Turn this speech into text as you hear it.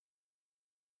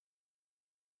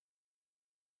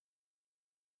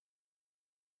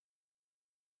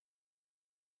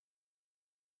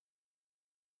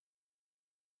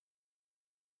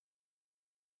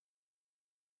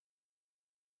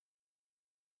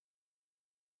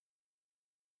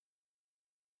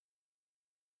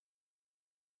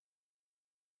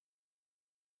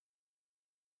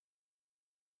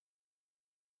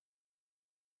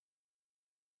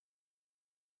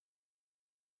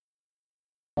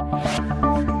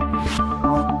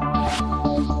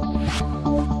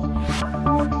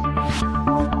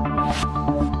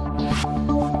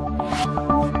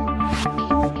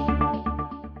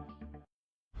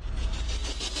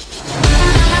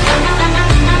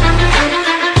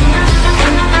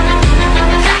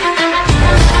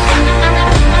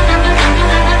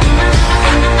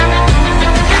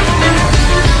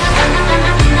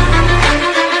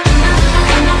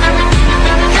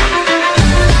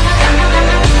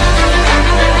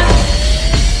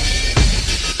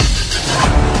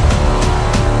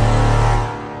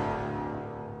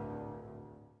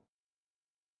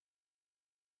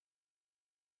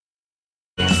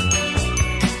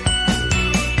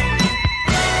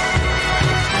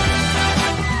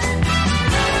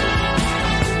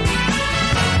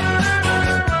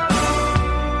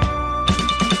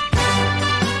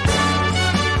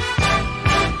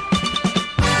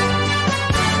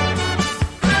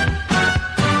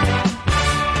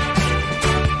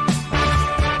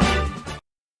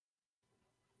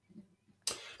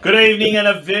Good evening and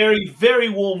a very, very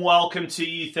warm welcome to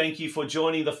you. Thank you for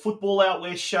joining the Football Out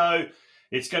West show.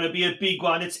 It's going to be a big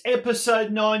one. It's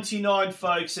episode 99,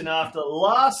 folks, and after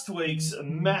last week's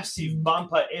massive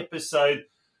bumper episode,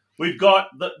 we've got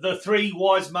the three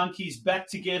wise monkeys back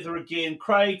together again.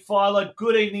 Craig, Philo,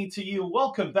 good evening to you.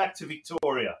 Welcome back to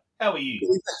Victoria. How are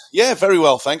you? Yeah, very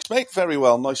well, thanks, mate. Very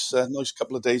well. Nice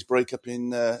couple of days break up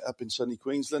in sunny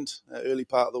Queensland, early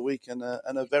part of the week, and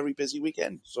a very busy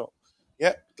weekend. So,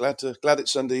 yeah, glad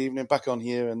it's Sunday evening, back on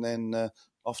here, and then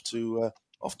off to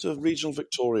regional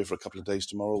Victoria for a couple of days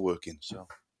tomorrow, working. So,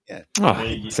 yeah.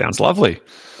 Oh, sounds lovely.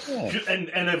 Yeah.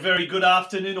 And a very good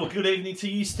afternoon or good evening to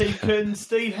you, Steve Curtin.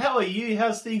 Steve, how are you?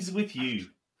 How's things with you?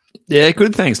 Yeah,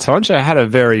 good. Thanks, Todge. I had a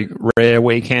very rare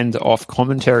weekend off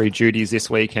commentary duties this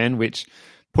weekend, which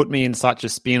put me in such a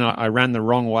spin. I ran the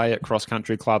wrong way at Cross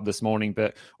Country Club this morning,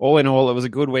 but all in all, it was a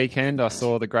good weekend. I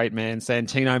saw the great man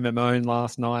Santino Mamone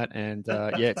last night, and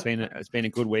it's been a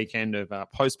good weekend of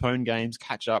postponed games,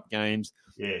 catch up games,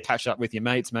 catch up with your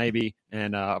mates maybe,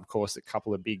 and of course a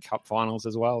couple of big cup finals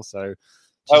as well. So,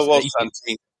 how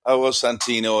was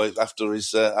Santino after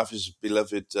his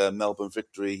beloved Melbourne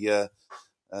victory?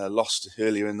 Lost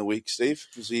earlier in the week, Steve.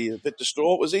 Was he a bit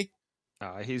distraught, was he?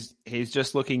 He's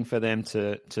just looking for them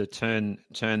to turn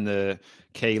the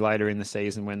key later in the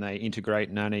season when they integrate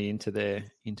Nani into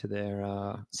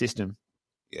their system.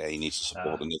 Yeah, he needs to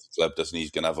support another club, doesn't he?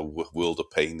 He's going to have a world of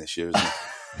pain this year, isn't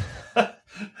he?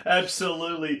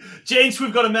 Absolutely. Gents,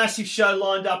 we've got a massive show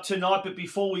lined up tonight, but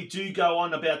before we do go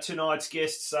on about tonight's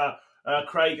guests,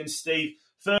 Craig and Steve,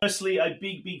 firstly, a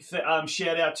big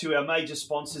shout out to our major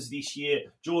sponsors this year,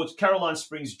 Caroline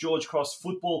Springs George Cross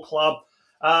Football Club.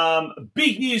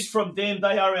 Big news from them.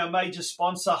 They are our major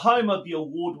sponsor, home of the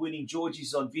award-winning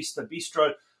Georgie's on Vista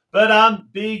Bistro.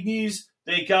 But big news,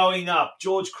 they're going up.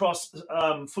 George Cross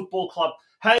Football Club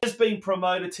has been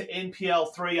promoted to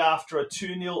NPL 3 after a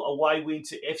 2-0 away win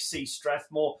to FC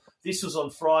Strathmore. This was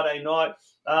on Friday night.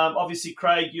 Obviously,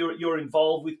 Craig, you're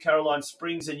involved with Caroline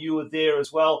Springs, and you were there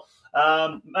as well.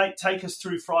 Mate, take us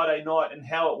through Friday night and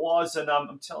how it was. And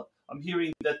I'm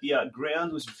hearing that the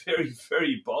ground was very,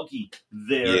 very boggy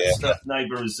there at Strath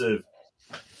Neighbour Reserve.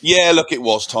 Yeah, look, it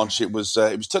was, Tonch. It was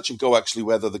touch and go, actually,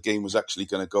 whether the game was actually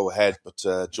going to go ahead.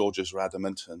 But Georges were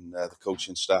adamant, and the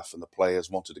coaching staff and the players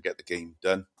wanted to get the game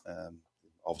done.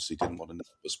 Obviously, didn't want to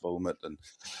postpone it. And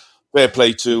fair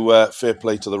play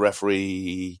to the referee.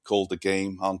 He called the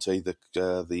game. Ante,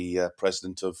 the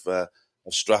president of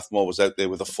Strathmore, was out there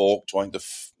with a fork trying to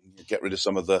get rid of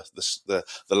some of the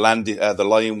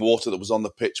lying water that was on the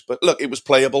pitch. But look, it was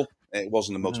playable. It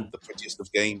wasn't the prettiest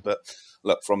of game, but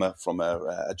look, from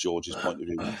a George's point of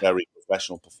view, very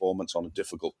professional performance on a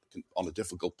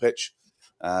difficult pitch,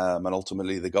 and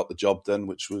ultimately they got the job done,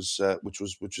 which was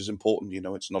important. You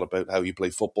know, it's not about how you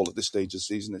play football at this stage of the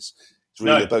season. It's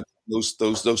really about those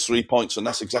 3 points, and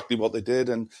that's exactly what they did.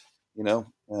 And you know,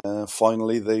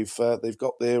 finally they've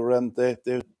got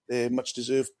their much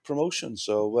deserved promotion.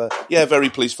 So very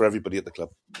pleased for everybody at the club.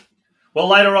 Well,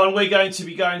 later on, we're going to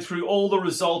be going through all the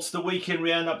results, the weekend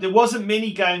roundup. There wasn't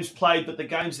many games played, but the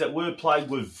games that were played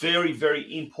were very,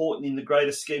 very important in the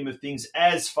greater scheme of things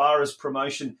as far as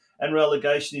promotion and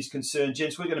relegation is concerned.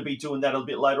 Gents, we're going to be doing that a little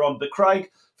bit later on. But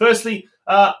Craig, firstly,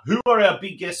 who are our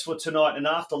big guests for tonight? And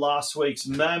after last week's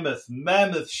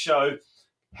mammoth show,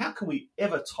 how can we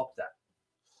ever top that?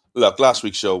 Look, last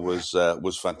week's show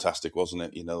was fantastic, wasn't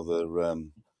it? You know, the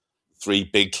three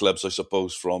big clubs, I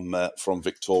suppose, from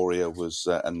Victoria was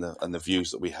and the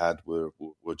views that we had were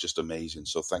just amazing.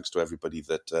 So thanks to everybody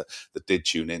that did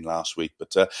tune in last week.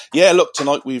 But look,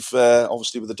 tonight we've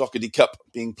obviously with the Doherty Cup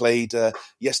being played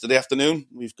yesterday afternoon,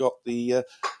 we've got the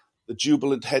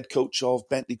jubilant head coach of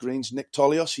Bentley Greens, Nick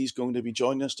Tolios. He's going to be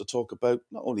joining us to talk about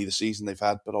not only the season they've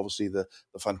had, but obviously the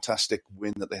fantastic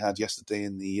win that they had yesterday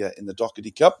in the Doherty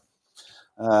Cup.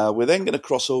 We're then going to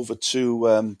cross over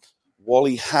to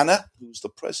Wally Hanna, who's the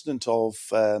president of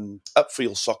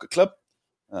Upfield Soccer Club.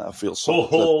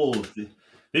 Club.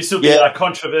 This will be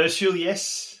controversial,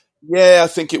 yes. Yeah, I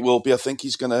think it will be. I think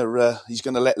he's gonna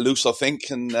let loose. I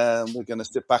think, and we're gonna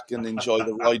sit back and enjoy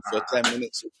the ride for 10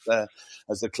 minutes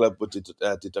as the club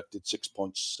deducted 6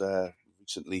 points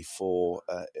recently for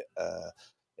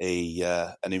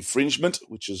an infringement,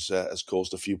 which has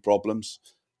caused a few problems.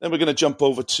 Then we're going to jump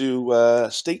over to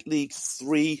State League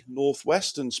 3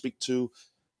 Northwest and speak to.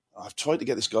 I've tried to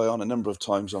get this guy on a number of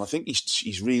times, and I think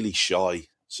he's really shy.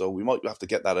 So we might have to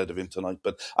get that out of him tonight.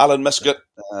 But Alan Muscat,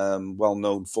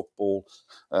 well-known football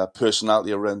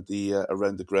personality around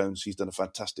the grounds. He's done a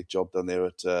fantastic job down there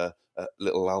at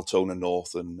Little Altona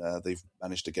North, and they've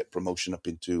managed to get promotion up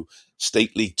into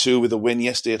State League 2 with a win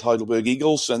yesterday at Heidelberg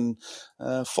Eagles. And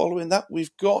following that,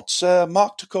 we've got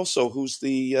Mark Tocoso, who's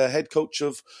the head coach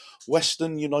of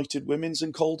Western United Women's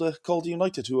and Calder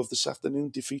United, who have this afternoon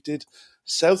defeated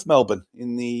South Melbourne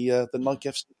in the Nike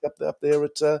FC up there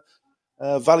at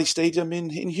Valley Stadium in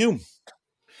Hume.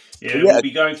 Yeah, we'll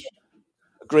be going.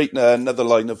 A great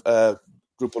another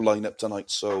group of lineup tonight.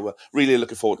 So really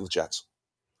looking forward to the chats.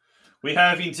 We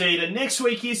have indeed. And next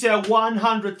week is our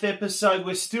 100th episode.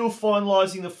 We're still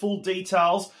finalising the full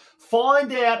details.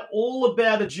 Find out all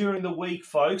about it during the week,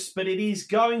 folks. But it is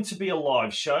going to be a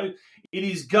live show. It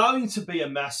is going to be a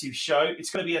massive show. It's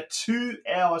going to be a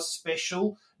 2-hour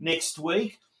special next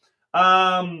week.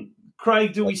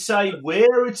 Craig, do we say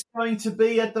where it's going to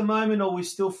be at the moment, or are we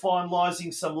still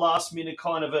finalising some last-minute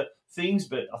kind of things?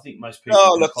 But I think most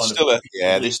people...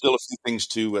 there's still a few things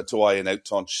to iron out,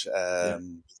 Tonch.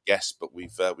 Yes, but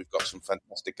we've got some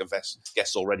fantastic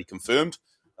guests already confirmed,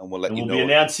 and we'll let you know. We'll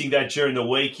be announcing that during the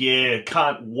week. Yeah,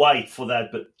 can't wait for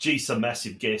that. But, gee, some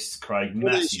massive guests, Craig.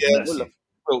 Massive.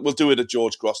 We'll do it at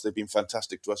George Cross. They've been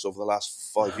fantastic to us over the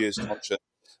last 5 years, Tonch.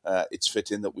 It's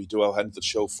fitting that we do our 100th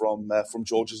show from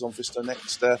George's on Vista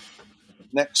next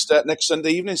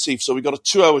Sunday evening, Steve. So we've got a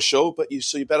 2-hour show, but you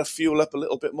better fuel up a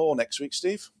little bit more next week,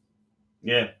 Steve.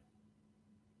 Yeah.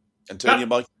 And turn your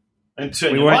mic. And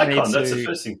turn your mic on. That's the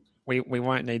first thing. We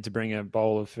won't need to bring a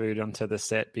bowl of food onto the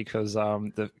set because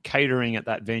the catering at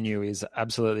that venue is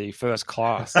absolutely first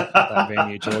class at that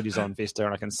venue, George's on Vista.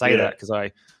 And I can say that because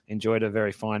I enjoyed a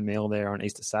very fine meal there on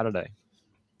Easter Saturday.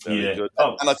 Very good.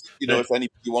 And I think, if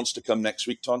anybody wants to come next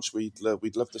week, Tonch, we'd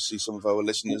love to see some of our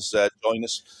listeners join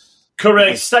us.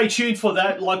 Correct. Stay tuned for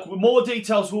that. More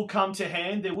details will come to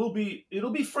hand. It'll be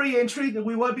free entry.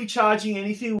 We won't be charging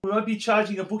anything. We won't be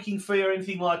charging a booking fee or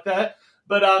anything like that.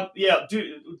 But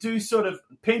do sort of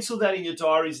pencil that in your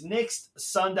diaries. Next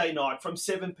Sunday night from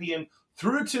 7 p.m.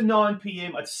 through to 9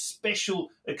 p.m. a special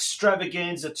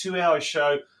extravaganza 2-hour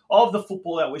show of the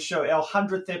Football Outwear Show, our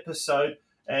 100th episode.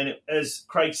 And as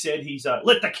Craig said, he's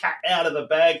let the cat out of the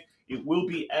bag. It will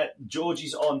be at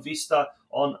George's on Vista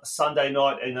on Sunday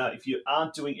night. And if you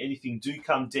aren't doing anything, do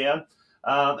come down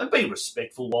and be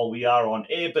respectful while we are on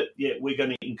air. But, we're going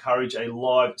to encourage a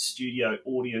live studio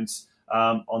audience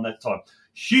on that time.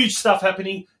 Huge stuff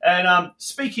happening. And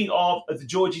speaking of the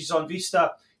George's on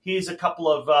Vista, here's a couple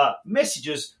of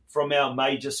messages from our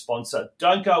major sponsor.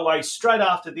 Don't go away. Straight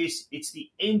after this, it's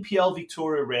the NPL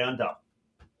Victoria Roundup.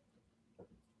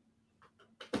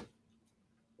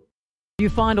 You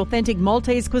find authentic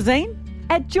Maltese cuisine?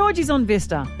 At George's on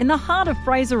Vista, in the heart of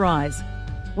Fraser Rise.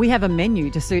 We have a menu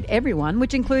to suit everyone,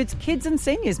 which includes kids and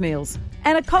seniors meals,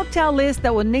 and a cocktail list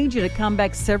that will need you to come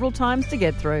back several times to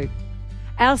get through.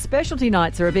 Our specialty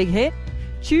nights are a big hit.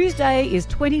 Tuesday is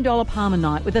 $20 Palmer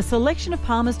night with a selection of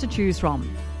Palmers to choose from.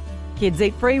 Kids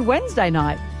eat free Wednesday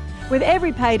night. With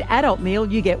every paid adult meal,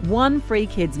 you get one free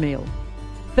kids meal.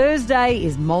 Thursday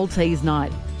is Maltese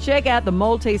night. Check out the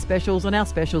Maltese specials on our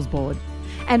specials board.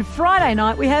 And Friday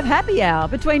night, we have happy hour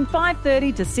between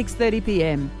 5:30 to 6:30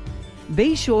 p.m.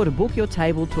 Be sure to book your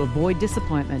table to avoid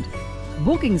disappointment.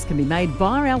 Bookings can be made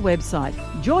via our website,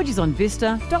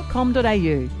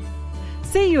 georgesonvista.com.au.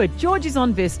 See you at George's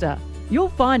on Vista. You'll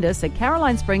find us at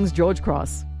Caroline Springs, George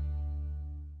Cross.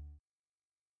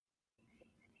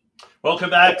 Welcome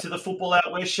back to the Football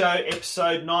Outwear Show,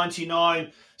 episode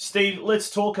 99. Steve, let's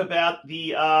talk about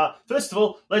first of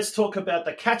all, let's talk about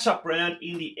the catch-up round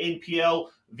in the NPL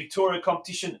Victoria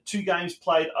competition. 2 games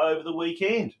played over the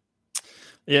weekend.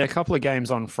 Yeah, a couple of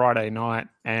games on Friday night,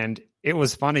 and it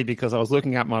was funny because I was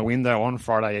looking out my window on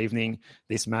Friday evening,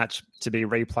 this match to be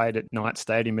replayed at Knights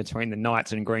Stadium between the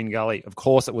Knights and Green Gully. Of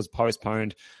course, it was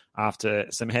postponed after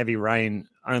some heavy rain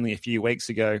only a few weeks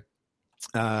ago.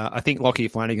 I think Lockie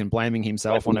Flanagan blaming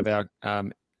himself, one of our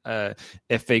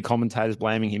FV commentators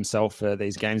blaming himself for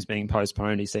these games being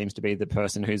postponed. He seems to be the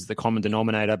person who's the common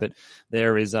denominator, but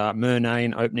there is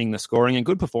Murnane opening the scoring, and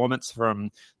good performance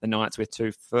from the Knights with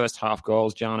 2 first half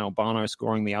goals, Jan Albano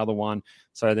scoring the other one.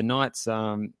 So the Knights,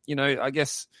 I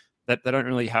guess that they don't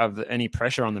really have any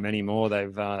pressure on them anymore.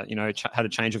 They've, had a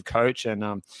change of coach,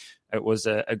 and it was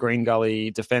a Green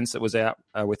Gully defence that was out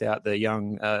without the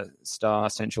young star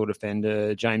central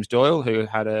defender James Doyle, who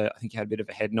had a bit of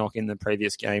a head knock in the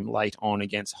previous game late on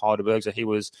against Heidelberg, so he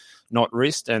was not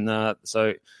risked. And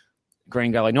so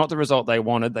Green Gully, not the result they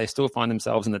wanted. They still find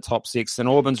themselves in the top 6. And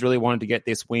Auburn's really wanted to get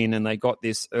this win, and they got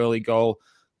this early goal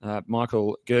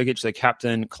Michael Gergic, the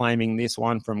captain, claiming this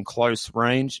one from close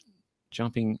range,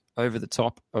 jumping over the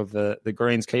top of the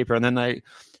Greens keeper. And then they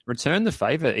returned the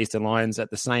favour, Eastern Lions, at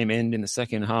the same end in the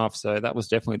second half. So that was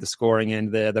definitely the scoring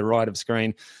end there, the right of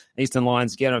screen. Eastern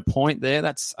Lions get a point there.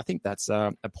 I think that's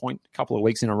a point a couple of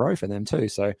weeks in a row for them too.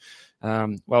 So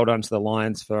well done to the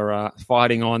Lions for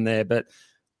fighting on there. But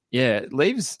yeah, it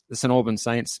leaves the St Albans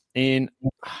Saints in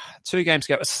 2 games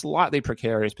ago a slightly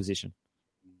precarious position.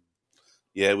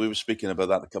 Yeah, we were speaking about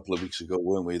that a couple of weeks ago,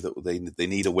 weren't we? That they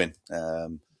need a win,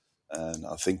 and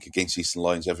I think against Eastern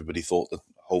Lions, everybody thought that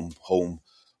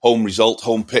home result,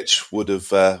 home pitch would have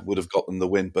got them the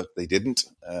win, but they didn't.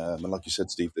 And like you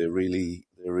said, Steve, they're really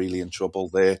in trouble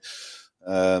there.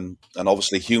 And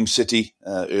obviously Hume City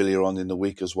earlier on in the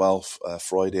week as well,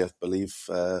 Friday, I believe,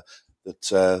 that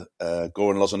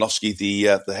Goran Lozanovsky,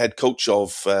 the head coach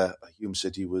of Hume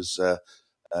City, was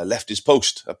left his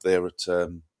post up there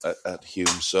at Hume.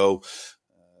 So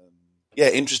yeah,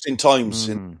 interesting times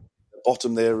in the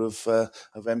bottom there of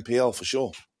MPL for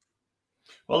sure.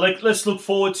 Well, let's look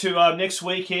forward to next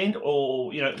weekend.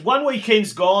 Or one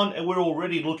weekend's gone, and we're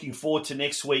already looking forward to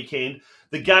next weekend.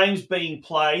 The games being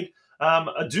played.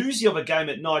 A doozy of a game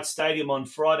at Knight Stadium on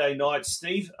Friday night,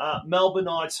 Steve. Melbourne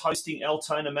Knights hosting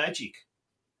Altona Magic.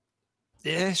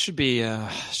 Yeah, should be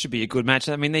a good match.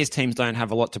 I mean, these teams don't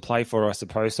have a lot to play for, I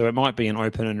suppose, so it might be an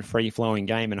open and free-flowing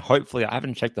game. And hopefully, I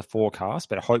haven't checked the forecast,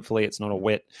 but hopefully it's not a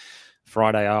wet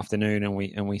Friday afternoon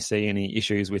and we see any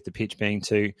issues with the pitch being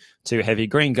too heavy.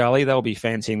 Green Gully, they'll be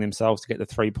fancying themselves to get the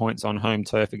 3 points on home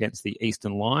turf against the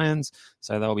Eastern Lions,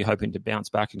 so they'll be hoping to bounce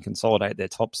back and consolidate their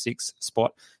top 6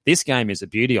 spot. This game is a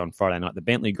beauty on Friday night, the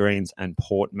Bentley Greens and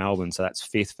Port Melbourne, so that's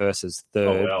 5th versus 3rd.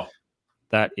 Oh, wow.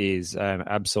 That is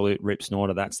absolute rip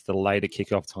snorter. That's the later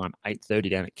kickoff time,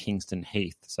 8:30 down at Kingston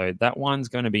Heath. So that one's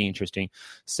going to be interesting.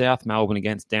 South Melbourne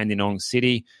against Dandenong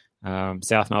City.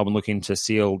 South Melbourne looking to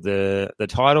seal the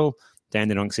title.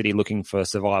 Dandenong City looking for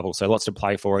survival. So lots to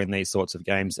play for in these sorts of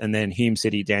games. And then Hume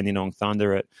City, Dandenong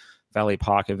Thunder at Valley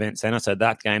Park Event Centre. So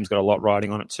that game's got a lot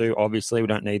riding on it too. Obviously, we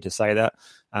don't need to say that.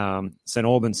 St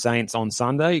Albans Saints on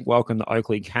Sunday. Welcome the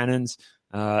Oakley Cannons.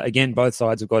 Again, both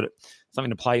sides have got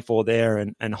something to play for there,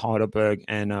 and Heidelberg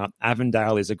and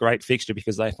Avondale is a great fixture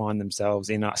because they find themselves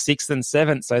in 6th and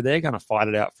 7th, so they're going to fight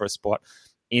it out for a spot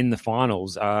in the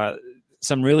finals.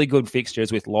 Some really good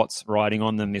fixtures with lots riding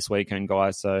on them this weekend,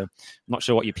 guys, so I'm not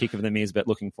sure what your pick of them is, but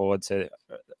looking forward to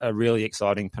a really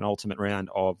exciting penultimate round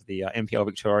of the MPL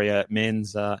Victoria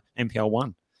Men's MPL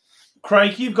 1.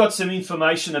 Craig, you've got some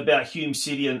information about Hume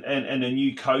City and a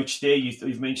new coach there.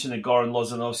 You've mentioned that Goran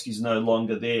Lozanovsky is no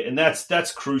longer there, and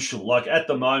that's crucial. Like at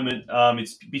the moment,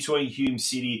 it's between Hume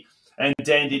City and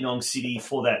Dandenong City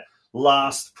for that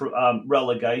last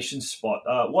relegation spot.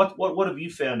 What have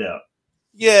you found out?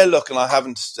 Yeah, look, and I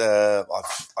haven't.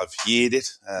 I've heard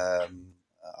it.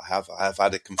 I have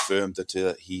had it confirmed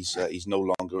that he's no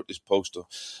longer at this post.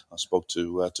 I spoke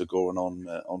to Goran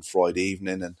on Friday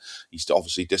evening, and he's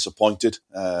obviously disappointed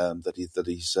that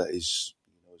his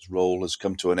role has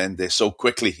come to an end there so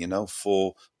quickly.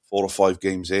 4 or 5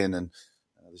 games in, and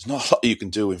there's not a lot you can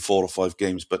do in 4 or 5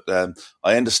 games. But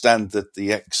I understand that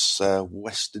the ex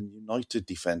Western United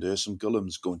defender Ersan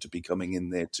Gullam's going to be coming in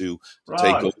there to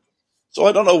take over. So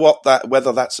I don't know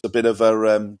whether that's a bit of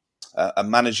a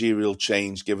managerial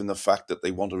change, given the fact that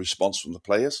they want a response from the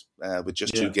players with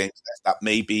just 2 games left. That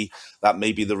may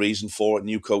be the reason for it.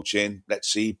 New coach in, let's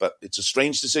see. But it's a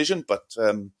strange decision. But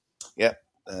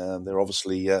they're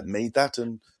obviously made that,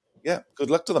 and good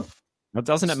luck to them. Well,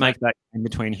 doesn't it make that game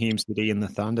between Hume City and the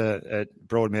Thunder at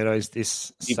Broadmeadows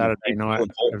this Saturday night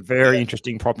a very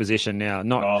interesting proposition now?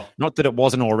 Not that it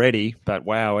wasn't already, but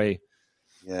wowee.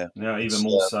 Yeah. Now even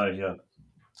more so, yeah.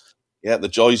 Yeah, the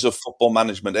joys of football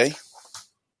management, eh?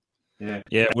 Yeah,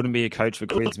 it wouldn't be a coach for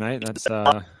quids, mate. That's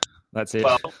it.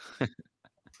 Well,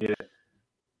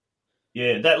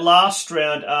 yeah. That last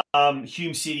round,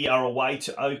 Hume City are away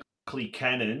to Oakley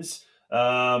Cannons.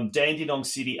 Dandenong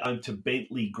City home to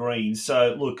Bentley Green.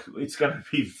 So look, it's going to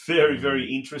be very,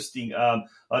 very interesting.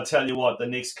 I tell you what, the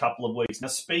next couple of weeks. Now,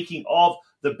 speaking of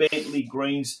the Bentley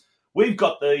Greens, we've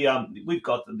got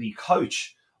the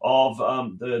coach of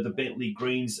the Bentley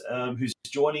Greens, who's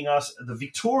joining us, the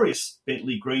victorious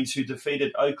Bentley Greens, who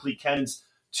defeated Oakley Cannons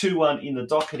 2-1 in the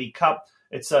Doherty Cup.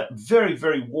 It's a very,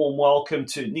 very warm welcome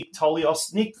to Nick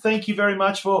Tolios. Nick, thank you very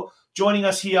much for joining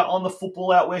us here on the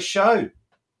Football Out West show.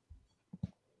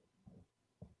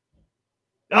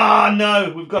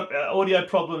 No, we've got audio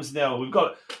problems now. We've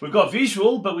got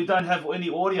visual, but we don't have any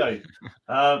audio.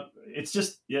 It's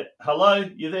just, hello,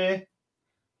 you there?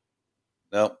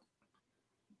 No.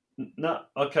 No,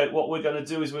 okay. What we're going to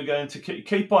do is we're going to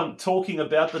keep on talking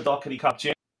about the Doherty Cup.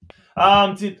 Did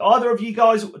either of you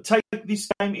guys take this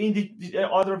game in? Did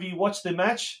either of you watch the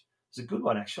match? It's a good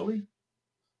one, actually.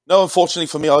 No, unfortunately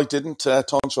for me, I didn't.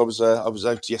 Tonch, I was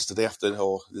out yesterday afternoon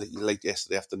or late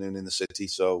yesterday afternoon in the city,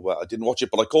 so I didn't watch it.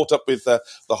 But I caught up with the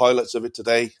highlights of it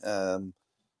today, and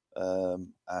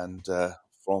from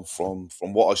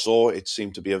what I saw, it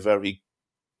seemed to be a very.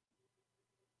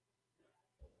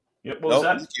 Yep, what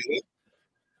was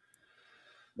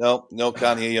that? No,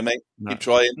 can't hear you, mate. No. Keep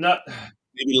trying. No,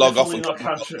 maybe log off and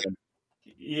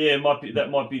Yeah, that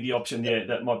might be the option. Yeah,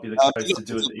 that might be the case to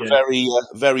do it. Yeah. Very,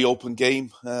 very open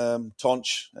game.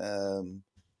 Tonch.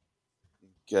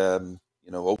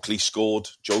 Oakley scored.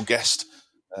 Joe Guest,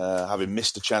 having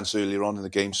missed a chance earlier on in the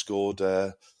game, scored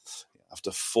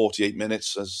after 48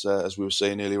 minutes. As we were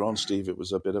saying earlier on, Steve, it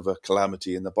was a bit of a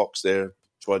calamity in the box there.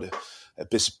 Tried a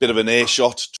bit of an air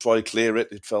shot, tried to clear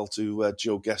it. It fell to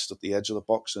Joe Guest at the edge of the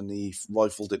box, and he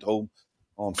rifled it home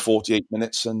on 48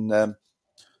 minutes. And there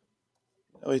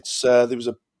was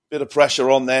a bit of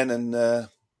pressure on then, and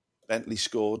Bentley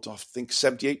scored, I think,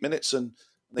 78 minutes, and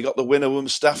they got the winner with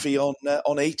Mustafi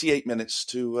on 88 minutes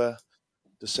to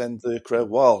send the crowd.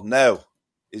 Well, now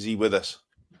is he with us?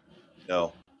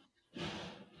 No.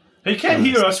 He can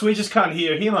hear us. We just can't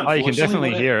hear him. Oh, you can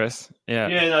definitely hear us. Yeah.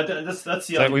 Yeah. No, that's the.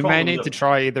 So we may need to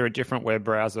try either a different web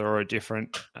browser or a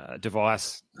different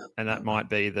device, and that might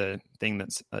be the thing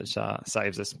that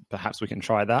saves us. Perhaps we can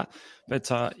try that.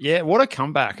 But what a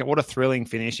comeback! What a thrilling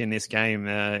finish in this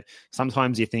game.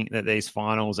 Sometimes you think that these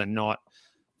finals are not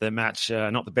the match,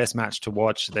 not the best match to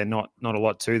watch. They're not a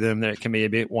lot to them. It can be a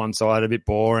bit one-sided, a bit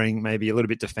boring, maybe a little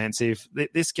bit defensive.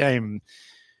 This game.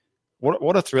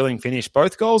 What a thrilling finish.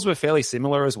 Both goals were fairly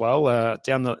similar as well.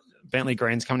 Down the Bentley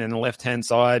Greens coming in the left-hand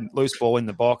side, loose ball in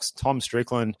the box. Tom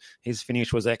Strickland, his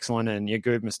finish was excellent, and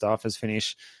Yaqub Mustafa's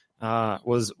finish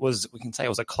was we can say it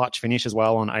was a clutch finish as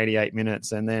well on 88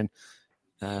 minutes. And then,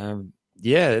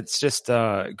 it's just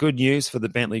good news for the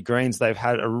Bentley Greens. They've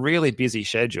had a really busy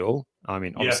schedule. I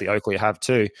mean, obviously Oakley have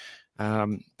too.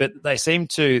 But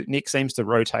Nick seems to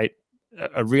rotate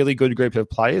a really good group of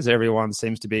players. Everyone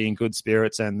seems to be in good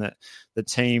spirits, and the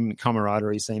team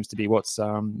camaraderie seems to be what's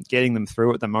getting them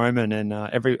through at the moment. And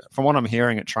from what I'm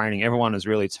hearing at training, everyone is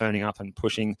really turning up and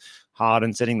pushing hard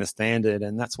and setting the standard.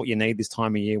 And that's what you need this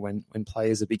time of year when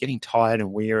players are getting tired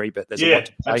and weary, but there's a lot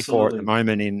to play for at the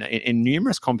moment in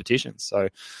numerous competitions. So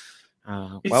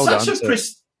well done.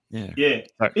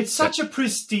 It's such a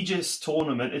prestigious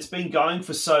tournament. It's been going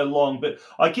for so long, but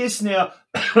I guess now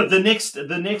the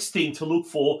next thing to look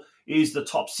for is the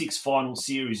top 6 final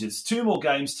series. It's 2 more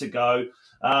games to go.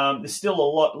 There's still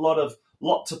a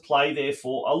lot to play there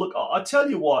for. I tell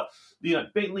you what,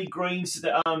 Bentley Greens.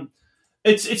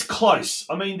 It's close.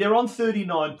 I mean, they're on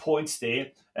 39 points there,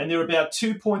 and they're about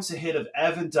 2 points ahead of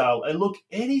Avondale. And look,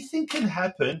 anything can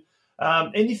happen.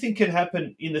 Anything can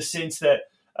happen in the sense that.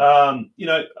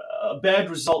 A bad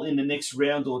result in the next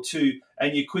round or two,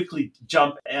 and you quickly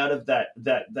jump out of that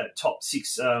top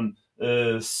 6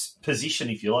 position,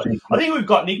 if you like. I think we've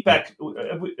got Nick back.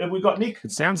 Have we got Nick?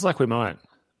 It sounds like we might.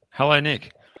 Hello,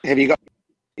 Nick. Have you got?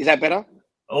 Is that better?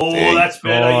 Oh, that's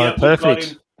better. Yeah,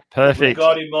 perfect. We've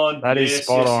got him on. That is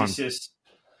spot on. Yes.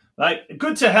 Mate,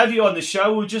 good to have you on the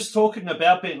show. We were just talking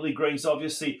about Bentley Greens,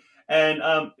 obviously.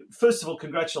 And first of all,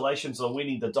 congratulations on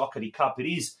winning the Doherty Cup. It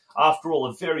is, after all,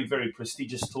 a very, very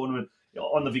prestigious tournament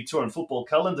on the Victorian football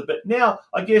calendar. But now,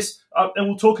 I guess, and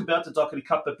we'll talk about the Doherty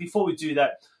Cup, but before we do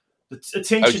that, the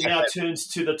attention now turns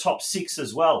to the top 6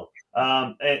 as well,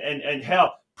 and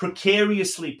how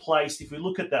precariously placed, if we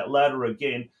look at that ladder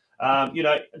again,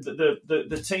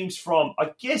 the teams from,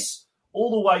 I guess,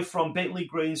 all the way from Bentley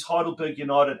Greens, Heidelberg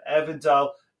United,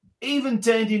 Avondale, even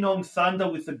Dandenong Thunder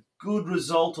with a good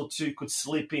result or two could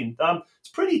slip in. It's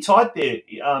pretty tight there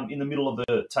in the middle of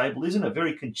the table, isn't it?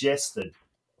 Very congested.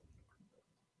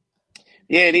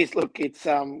 Yeah, it is. Look, it's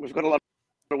we've got a lot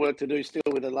of work to do still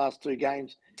with the last 2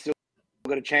 games. Still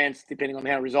got a chance, depending on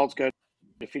how results go,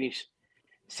 to finish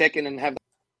second and have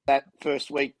that first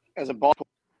week as a bye.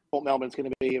 Port Melbourne's going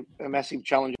to be a massive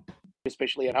challenge,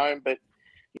 especially at home. But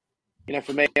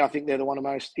for me, I think they're the one of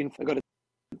most.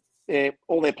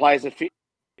 All their players are fit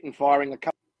and firing. A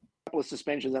couple of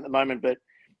suspensions at the moment, but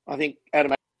I think had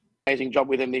an amazing job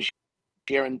with them this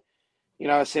year. And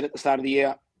I said at the start of the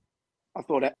year, I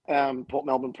thought Port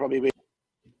Melbourne probably be.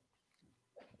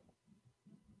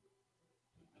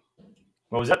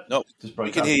 What was that? No,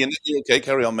 we can hear you. Okay,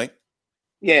 carry on, mate.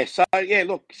 Yeah. So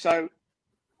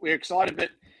we're excited, but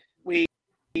we've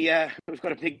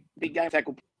got a big game to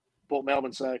tackle Port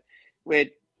Melbourne. So we're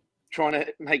trying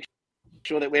to make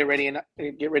sure that we're ready and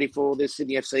get ready for this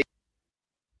Sydney FC.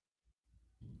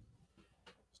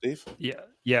 Steve? Yeah.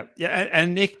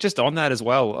 And Nick, just on that as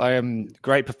well,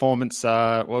 great performance,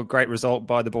 great result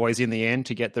by the boys in the end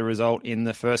to get the result in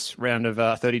the first round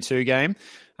of 32 game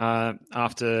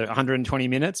after 120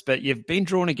 minutes. But you've been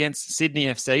drawn against Sydney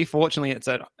FC. Fortunately,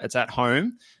 it's at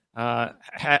home.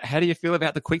 How do you feel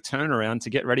about the quick turnaround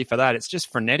to get ready for that? It's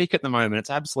just frenetic at the moment.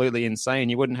 It's absolutely insane.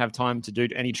 You wouldn't have time to do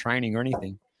any training or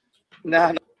anything.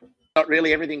 No, not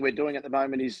really. Everything we're doing at the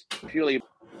moment is purely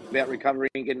about recovering,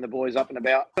 getting the boys up and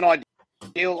about. An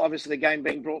ideal, obviously, the game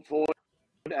being brought forward.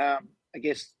 I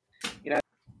guess,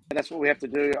 that's what we have to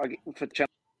do. For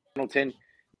Channel 10,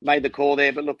 made the call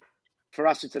there. But look, for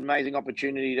us, it's an amazing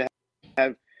opportunity to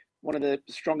have one of the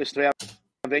strongest to our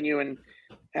venue and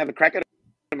have a crack at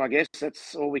them, I guess.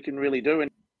 That's all we can really do.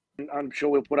 And I'm sure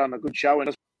we'll put on a good show and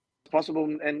as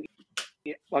possible. And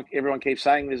like everyone keeps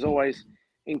saying, there's always,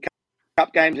 in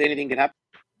cup games, anything can happen.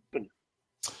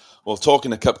 Well,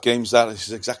 talking of cup games, that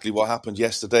is exactly what happened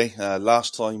yesterday.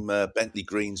 Last time Bentley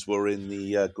Greens were in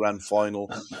the grand final,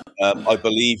 I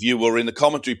believe you were in the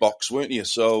commentary box, weren't you?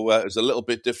 So it was a little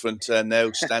bit different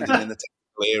now, standing in the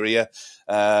technical area.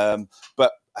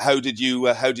 But how did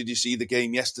you see the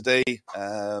game yesterday?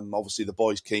 Obviously, the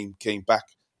boys came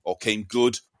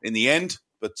good in the end.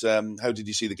 But how did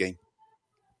you see the game?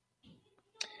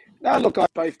 No, look,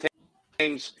 both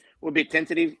teams were a bit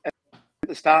tentative at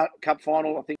the start. Cup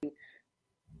final, I think it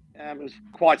was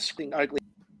quite something. Oakley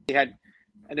had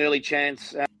an early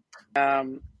chance.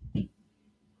 Joey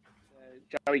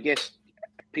Guest,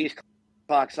 Pierce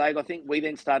Clark saved. I think we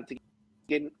then started to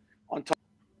get on top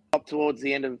towards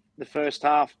the end of the first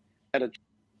half. Had a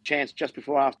chance just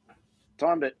before half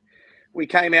time, but we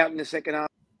came out in the second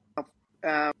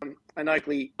half and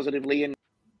Oakley positively, and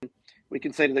we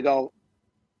conceded the goal.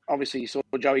 Obviously, you saw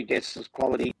Joey Guest's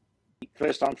quality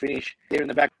first time finish there in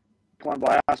the back line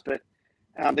by us, but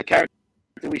the character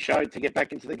we showed to get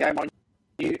back into the game, I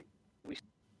knew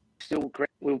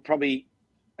we'll probably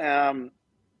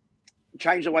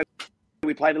change the way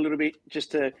we played a little bit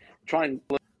just to try and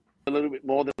a little bit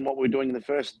more than what we were doing in the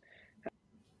first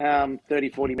 30,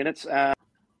 40 minutes of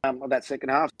that second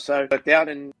half. So it worked out,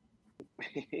 and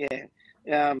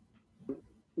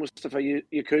Mustafa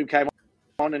Yacoub came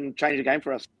on and changed the game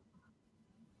for us.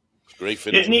 Great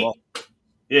finish.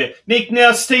 Nick,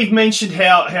 now Steve mentioned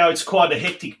how it's quite a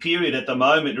hectic period at the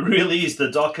moment. It really is.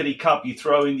 The Doherty Cup, you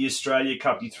throw in the Australia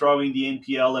Cup, you throw in the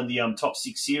NPL and the top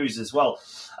six series as well.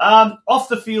 Off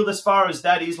the field, as far as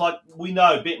that is, like we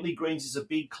know, Bentley Greens is a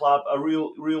big club, a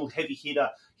real heavy hitter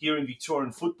here in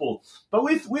Victorian football. But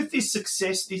with this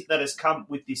success that has come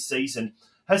with this season,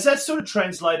 has that sort of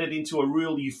translated into a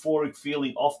real euphoric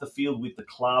feeling off the field with the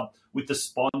club, with the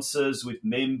sponsors, with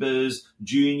members,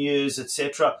 juniors,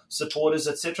 etc., supporters,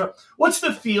 etc.? What's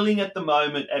the feeling at the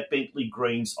moment at Bentley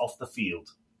Greens off the field?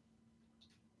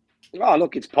 Oh,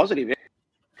 look, it's positive.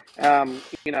 There's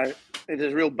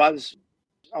a real buzz,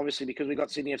 obviously, because we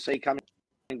got Sydney FC coming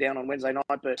down on Wednesday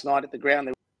night, but tonight at the ground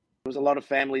there was a lot of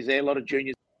families there, a lot of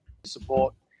juniors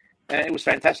support, and it was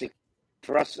fantastic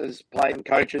for us as players and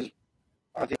coaches.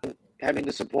 I think having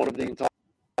the support of the entire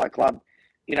club,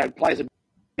 plays a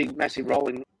big, massive role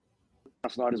in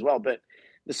last night as well. But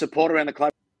the support around the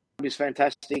club is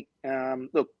fantastic.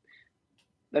 Look,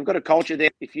 they've got a culture there.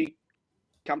 If you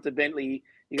come to Bentley,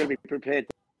 you've got to be prepared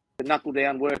to knuckle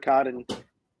down, work hard, and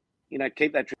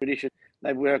keep that tradition.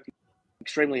 They've worked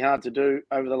extremely hard to do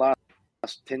over the last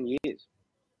 10 years.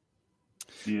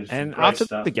 And after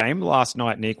the game last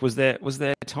night, Nick, was there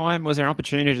an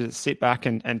opportunity to sit back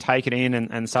and take it in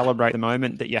and celebrate the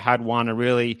moment that you had won a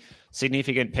really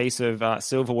significant piece of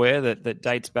silverware that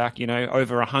dates back,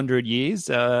 over 100 years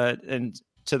and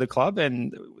to the club?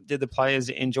 And did the players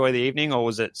enjoy the evening, or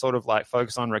was it sort of like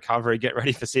focus on recovery, get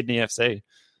ready for Sydney FC?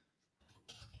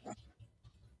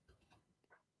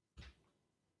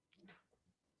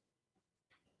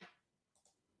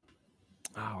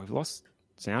 Oh, we've lost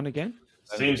sound again.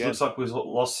 Looks like we've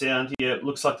lost sound. Yeah, it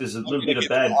looks like there's a little bit of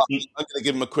bad. I'm going to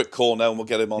give him a quick call now, and we'll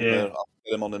get him on I'll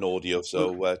get him on an audio.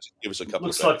 So give us a couple.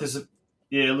 Looks like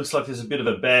therethere's a bit of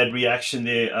a bad reaction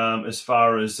there as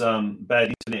far as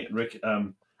bad internet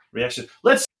reaction.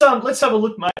 Let's have a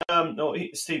look, mate.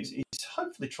 Steve is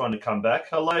hopefully trying to come back.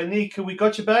 Hello, Nick. We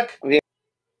got you back? Yeah,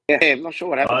 I'm not sure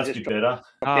what happened. Oh, that's a bit better.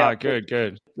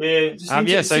 Good. Yeah.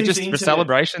 So just for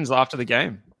celebrations after the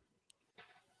game.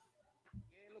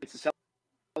 It's a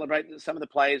celebrate. Some of the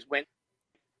players went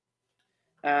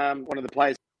one of the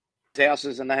players'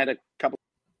 houses, and they had a couple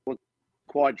of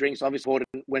quiet drinks. Obviously,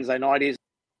 important Wednesday night is,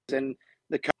 and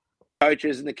the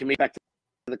coaches and the committee back to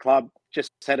the club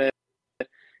just had a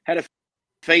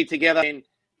feed together and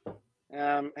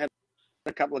had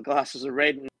a couple of glasses of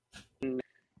red and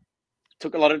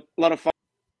took a lot of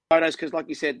photos because, like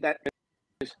you said, that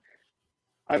is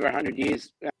over 100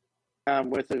 years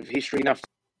worth of history. Enough,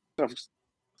 I've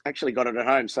actually got it at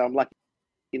home, so I'm lucky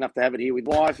enough to have it here with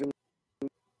wife, and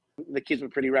the kids were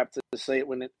pretty rapt to see it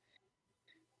when it.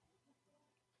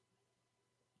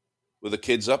 Were the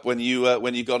kids up when you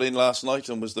got in last night,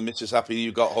 and was the missus happy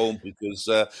you got home? Because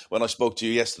when I spoke to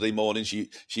you yesterday morning, she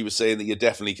was saying that you're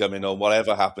definitely coming home.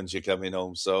 Whatever happens, you're coming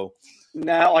home. So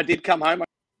No, I did come home.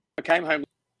 I came home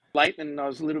late, and I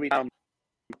was a little bit. I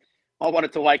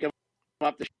wanted to wake them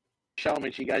up to show them,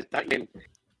 and she goes, "Don't you?"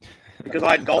 Because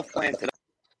I had golf planned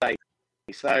today,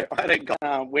 so I had a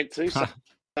golf went to.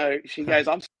 So she goes,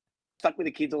 "I'm stuck with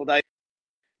the kids all day."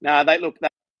 No, they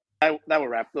were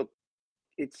wrapped. Look,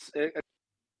 it's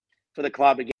for the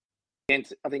club again.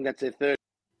 I think that's their third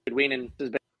win, and has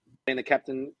been the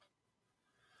captain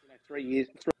 3 years,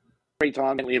 three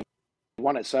times we have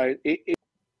won it. So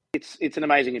it's an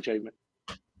amazing achievement.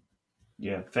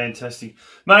 Yeah, fantastic.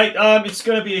 Mate, it's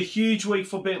going to be a huge week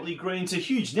for Bentley Greens, a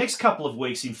huge next couple of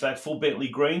weeks, in fact, for Bentley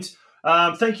Greens.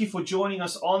 Thank you for joining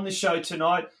us on the show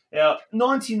tonight. Our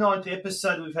 99th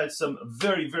episode, we've had some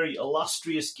very, very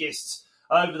illustrious guests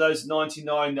over those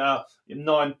 99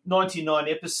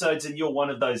 episodes, and you're one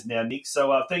of those now, Nick.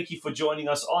 So thank you for joining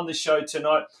us on the show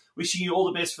tonight. Wishing you all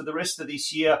the best for the rest of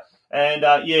this year. And,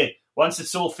 once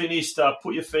it's all finished,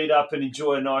 put your feet up and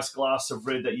enjoy a nice glass of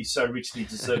red that you so richly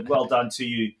deserve. Well done to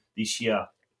you this year.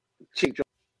 Cheap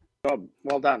job.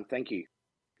 Well done. Thank you.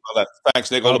 Well done.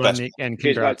 Thanks, Nick. All the best. Nick, and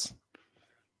congrats.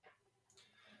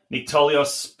 Nick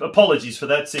Tolios, apologies for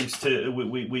that. Seems to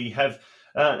we have...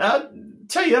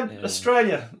 tell you,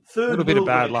 Australia, third little bit of world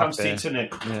bad when it luck comes to there.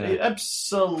 internet. Yeah.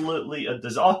 Absolutely a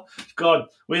disaster. Oh, God,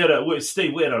 we had a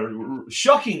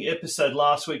shocking episode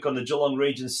last week on the Geelong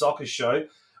Region Soccer Show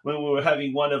when we were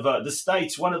having one of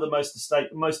the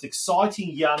most exciting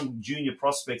young junior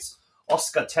prospects,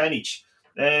 Oscar Tanich.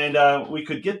 And we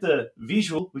could get the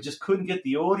visual, we just couldn't get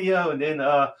the audio. And then,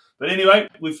 but anyway,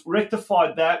 we've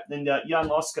rectified that. And young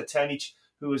Oscar Tanich,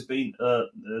 who has been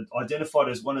identified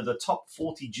as one of the top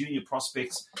 40 junior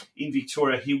prospects in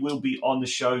Victoria, he will be on the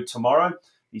show tomorrow.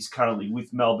 He's currently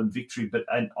with Melbourne Victory, but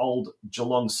an old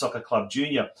Geelong Soccer Club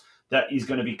junior. That is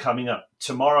going to be coming up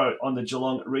tomorrow on the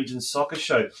Geelong Region Soccer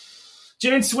Show.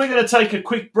 Gents, we're going to take a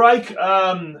quick break.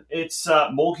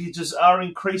 Mortgages are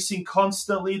increasing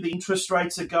constantly. The interest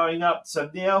rates are going up. So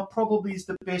now probably is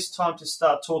the best time to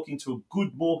start talking to a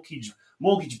good mortgage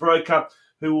broker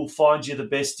who will find you the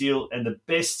best deal. And the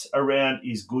best around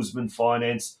is Guzman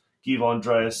Finance. Give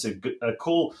Andreas a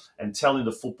call and tell him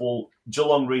the Football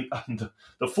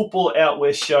Out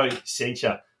West show sent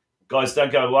you. Guys,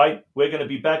 don't go away. We're going to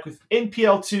be back with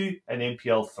NPL 2 and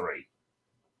NPL 3.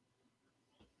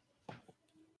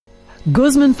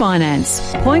 Guzman Finance,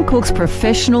 Point Cook's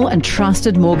professional and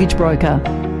trusted mortgage broker.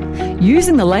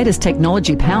 Using the latest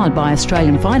technology powered by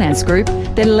Australian Finance Group,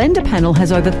 their lender panel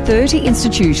has over 30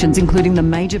 institutions, including the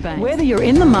major banks. Whether you're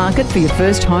in the market for your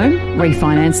first home,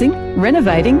 refinancing,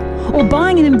 renovating, or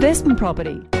buying an investment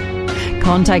property,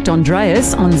 contact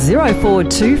Andreas on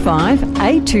 0425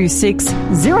 826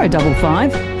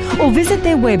 055 or visit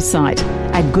their website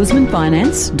at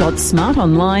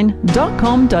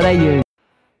guzmanfinance.smartonline.com.au.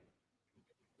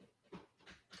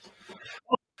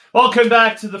 Welcome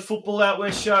back to the Football Out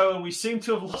West show, and we seem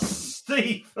to have lost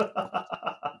Steve. Was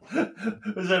that a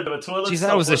bit of a toilet? Geez,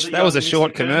 that was a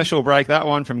short commercial break, that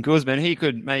one from Guzman. He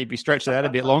could maybe stretch that a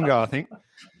bit longer, I think.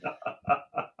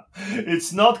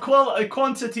 It's not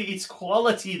quantity, it's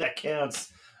quality that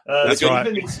counts. That's right.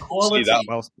 Even it's quality.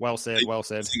 Well said.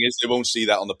 The thing is, they won't see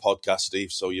that on the podcast,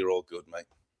 Steve, so you're all good, mate.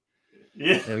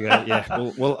 Yeah. There we go.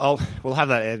 Yeah, we'll have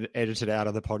that edited out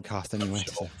of the podcast anyway.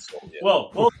 Sure. So. Yeah.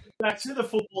 Well, back to the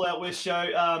Football Out West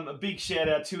show. A big shout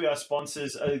out to our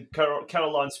sponsors,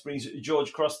 Caroline Springs,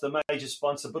 George Cross, the major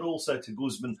sponsor, but also to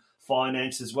Guzman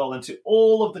Finance as well, and to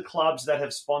all of the clubs that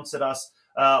have sponsored us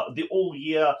all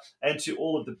year, and to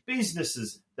all of the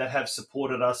businesses that have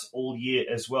supported us all year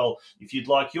as well. If you'd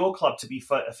like your club to be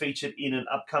featured in an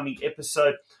upcoming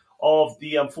episode of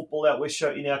the Football Out West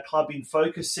show in our Club in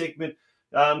Focus segment,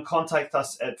 contact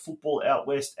us at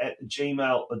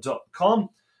footballoutwest@gmail.com.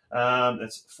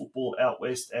 That's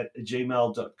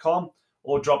footballoutwest@gmail.com,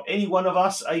 or drop any one of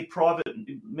us a private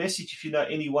message if you know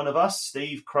any one of us,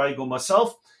 Steve, Craig, or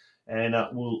myself, and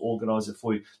we'll organise it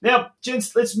for you. Now,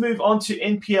 gents, let's move on to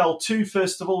NPL 2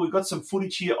 first of all. We've got some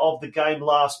footage here of the game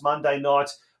last Monday night,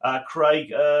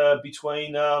 Craig,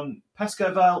 between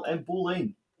Pascoe Vale and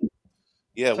Bulleen.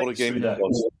 Yeah, what a game that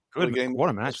was. Good. What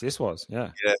a match this was.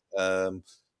 Yeah. Yeah.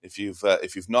 if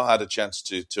you've not had a chance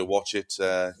to watch it,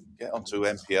 get onto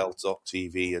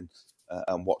NPL.tv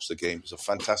and watch the game. It's a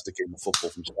fantastic game of football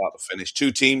from start to finish.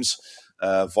 Two teams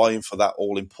vying for that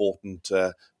all important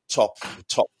top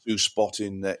two spot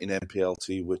in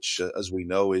NPLT, which, as we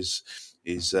know, is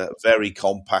very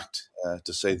compact,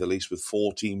 to say the least, with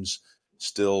four teams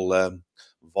still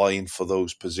vying for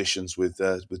those positions with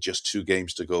just two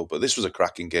games to go. But this was a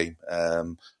cracking game.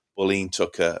 Bulleen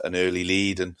took an early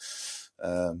lead, and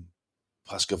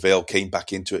Pascoe Vale came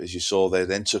back into it, as you saw there,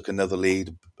 then took another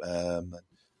lead.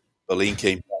 Bulleen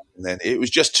came back, and then it was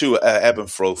just two ebb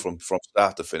and flow from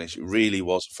start to finish. It really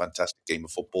was a fantastic game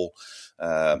of football.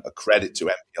 A credit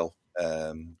to MPL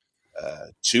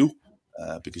 2,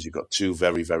 because you've got two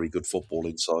very, very good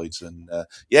footballing sides. And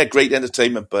great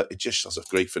entertainment, but it just has a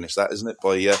great finish, that, isn't it?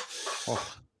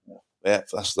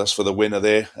 That's for the winner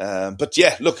there.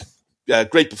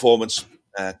 Great performance.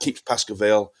 Keeps Pascoe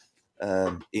Vale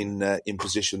in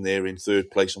position there in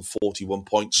third place on 41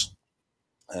 points.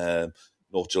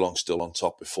 North Geelong still on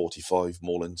top with 45.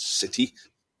 Moreland City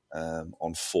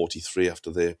on 43 after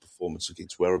their performance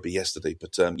against Werribee yesterday.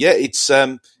 But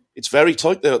it's very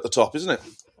tight there at the top, isn't it?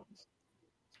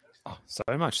 Oh, so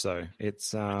much so.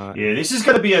 It's this is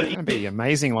going to be an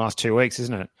amazing last 2 weeks,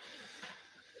 isn't it?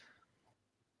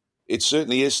 It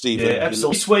certainly is, Stephen. Yeah,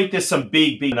 absolutely. This week there's some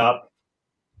big up.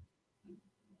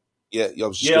 Yeah, I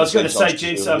was going to say,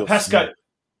 gents, Pascoe.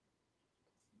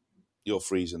 You're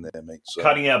freezing there, mate. So.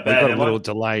 Cutting out bad. We've got a little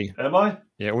delay. Am I?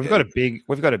 Yeah, we've got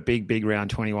a big round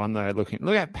 21 though. Look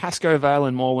at Pascoe Vale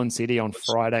and Moreland City on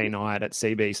Friday night at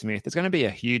CB Smith. There's going to be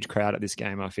a huge crowd at this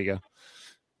game, I figure.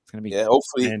 It's going to be. Yeah,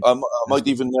 hopefully, I might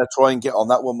even try and get on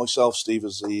that one myself, Steve,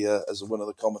 as one of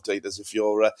the commentators, if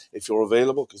you're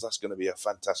available, because that's going to be a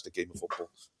fantastic game of football.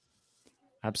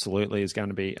 Absolutely, it's going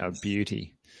to be a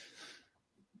beauty.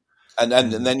 And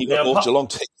then you've got North Geelong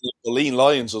taking the Bulleen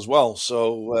Lions as well.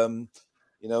 So,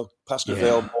 Pascoe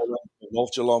Vale,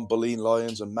 North Geelong, Bulleen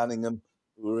Lions and Manningham,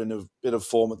 who are in a bit of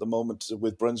form at the moment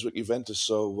with Brunswick Juventus.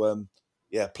 So,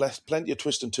 plenty of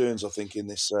twists and turns, I think, in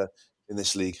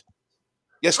this league.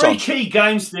 Yes, Tom. Three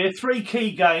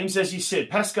key games, as you said.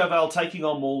 Pascoe Vale taking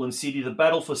on Moreland City, the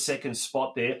battle for second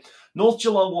spot there. North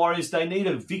Geelong Warriors, they need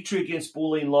a victory against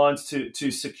Bulleen Lions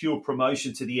to secure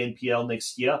promotion to the NPL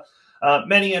next year.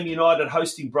 Manningham United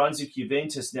hosting Brunswick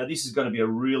Juventus. Now, this is going to be a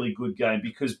really good game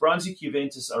because Brunswick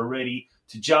Juventus are ready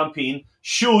to jump in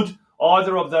should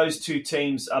either of those two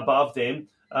teams above them,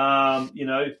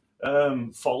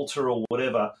 falter or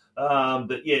whatever.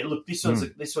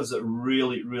 This was a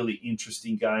really, really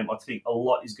interesting game. I think a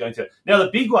lot is going to. Now, the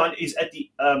big one is at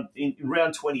the in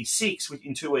round 26,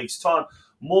 in 2 weeks' time.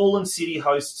 Moreland City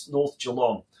hosts North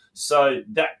Geelong, so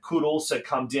that could also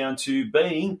come down to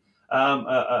being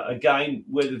a game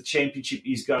where the championship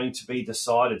is going to be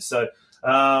decided. So,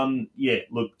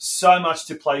 so much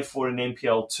to play for in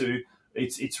NPL 2.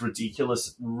 It's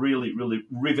ridiculous. Really, really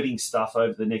riveting stuff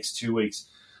over the next 2 weeks.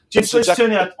 Let's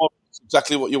turn out.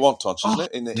 Exactly what you want, Tonch, isn't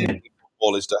it? In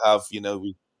football is to have,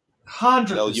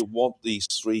 100%. You want these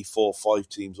 3, 4, 5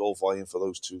 teams all vying for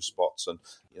those two spots. And,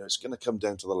 it's going to come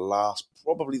down to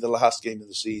probably the last game of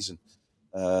the season.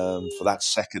 For that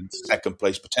second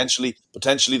place, potentially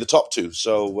the top two.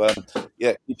 So,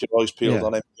 keep your eyes peeled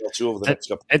on NPL2 over the next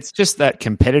couple. It's just that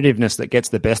competitiveness that gets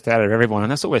the best out of everyone,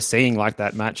 and that's what we're seeing. Like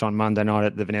that match on Monday night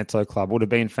at the Veneto Club would have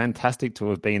been fantastic to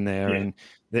have been there, and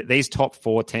these top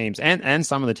four teams and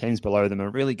some of the teams below them are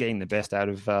really getting the best out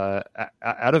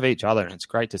of each other, and it's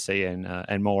great to see,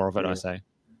 and more of it. I say,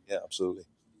 yeah, absolutely.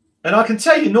 And I can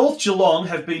tell you, North Geelong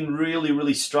have been really,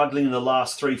 really struggling in the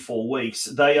last 3-4 weeks.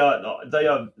 They are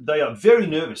very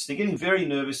nervous. They're getting very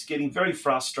nervous, getting very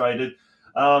frustrated.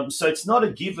 So it's not a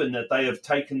given that they have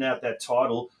taken out that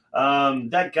title.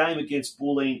 That game against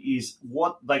Bulleen is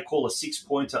what they call a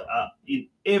 6-pointer. In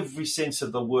every sense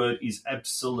of the word, is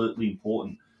absolutely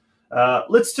important.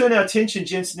 Let's turn our attention,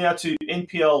 gents, now to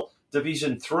NPL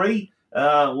Division 3.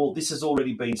 This has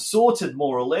already been sorted,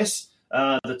 more or less.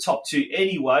 The top two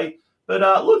anyway. But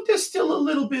there's still a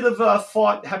little bit of a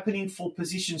fight happening for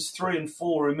positions 3 and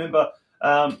 4. Remember,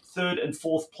 third and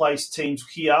fourth place teams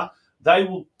here, they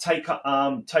will take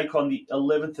on the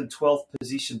 11th and 12th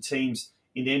position teams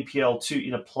in NPL 2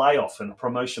 in a playoff and a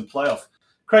promotion playoff.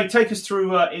 Craig, take us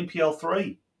through NPL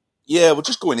 3. Yeah, we're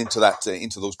just going into that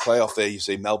into those playoff there. You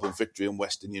say Melbourne Victory and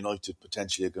Western United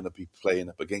potentially are going to be playing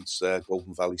up against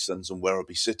Golden Valley Suns and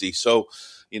Werribee City. So,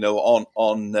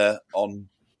 on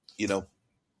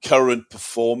current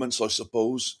performance, I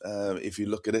suppose, if you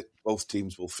look at it, both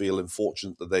teams will feel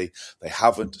unfortunate that they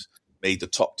haven't made the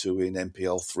top two in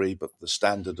NPL 3, but the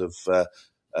standard of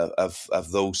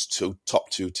of those top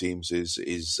two teams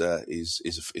is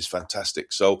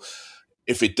fantastic. So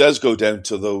if it does go down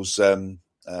to those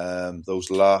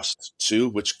last two,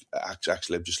 which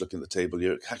actually I'm just looking at the table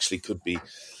here, it actually could be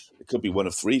one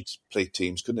of three play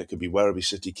teams, couldn't it? It could be Werribee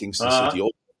City, Kingston City,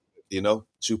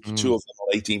 two of them on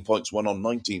 18 points, one on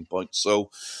 19 points. So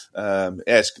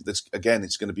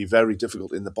it's going to be very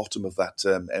difficult in the bottom of that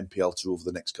MPL2 over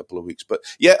the next couple of weeks. But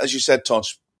yeah, as you said,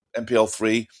 Tonch,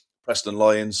 MPL3, Preston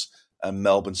Lions and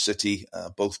Melbourne City,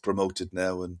 both promoted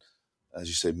now, and as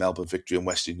you say, Melbourne Victory and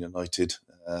Western United,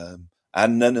 and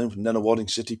Nunawading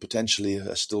City potentially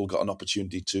still got an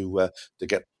opportunity to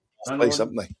get place,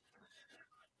 haven't they?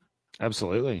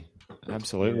 Absolutely.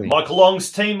 Michael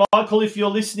Long's team, Michael, if you're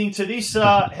listening to this,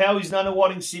 how is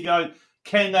Nunawading City going?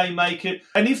 Can they make it?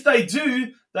 And if they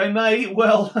do, they may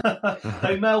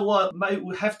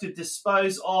have to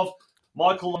dispose of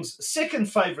Michael Long's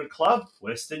second favourite club,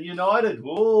 Western United.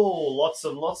 Oh, lots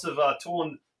of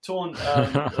torn.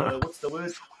 What's the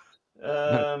word?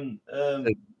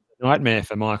 Nightmare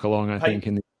for Michael Long, I think,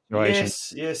 in this situation.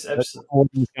 Yes, absolutely.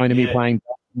 He's going to be playing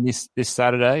this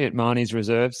Saturday at Marnie's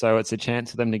Reserve, so it's a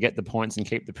chance for them to get the points and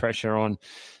keep the pressure on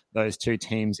those two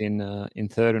teams in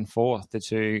third and fourth, the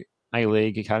two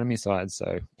A-League academy sides.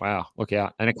 So, wow, look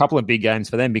out. And a couple of big games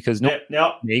for them, because the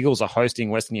Eagles are hosting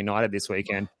Western United this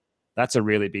weekend. That's a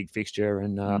really big fixture.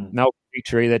 And Melbourne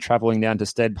Victory, they're travelling down to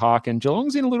Stead Park, and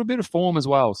Geelong's in a little bit of form as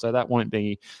well, so that won't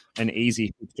be an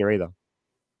easy fixture either.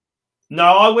 No,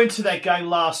 I went to that game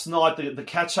last night, the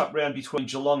catch-up round between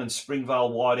Geelong and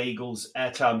Springvale White Eagles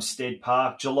at Stead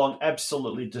Park. Geelong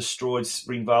absolutely destroyed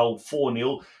Springvale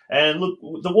 4-0. And look,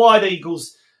 the White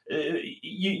Eagles,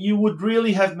 you would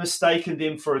really have mistaken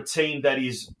them for a team that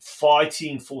is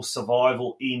fighting for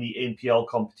survival in the NPL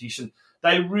competition.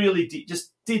 They really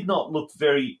did not look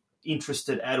very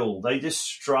interested at all. They just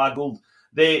struggled.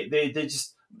 Geelong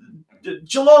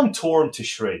tore them to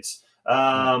shreds.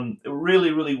 It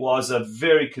really was a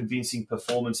very convincing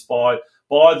performance by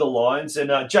the Lions.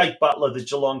 And Jake Butler, the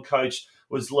Geelong coach,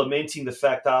 was lamenting the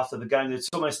fact after the game that it's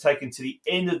almost taken to the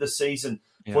end of the season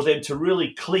for them to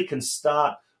really click and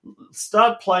start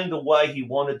playing the way he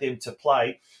wanted them to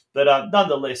play. But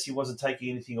nonetheless, he wasn't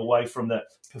taking anything away from that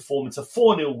performance. A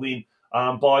 4-0 win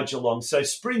by Geelong. So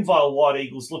Springvale White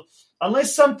Eagles, look,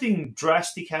 unless something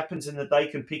drastic happens and that they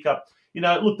can pick up,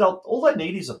 all they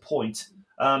need is a point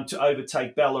to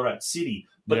overtake Ballarat City.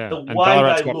 But the way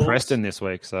Ballarat's they got Preston this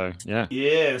week, so yeah.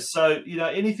 Yeah, so,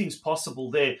 anything's possible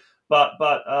there. But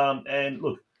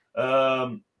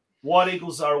White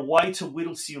Eagles are away to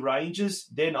Whittlesea Rangers.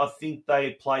 Then I think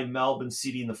they play Melbourne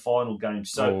City in the final game.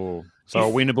 So a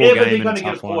winnable game and a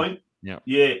tough one. Yeah,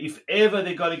 if ever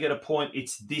they're going to get a point,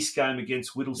 it's this game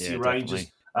against Whittlesea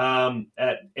Rangers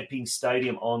at Epping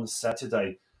Stadium on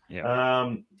Saturday.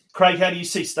 Yeah. Craig, how do you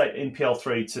see State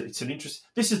NPL3? It's an interest.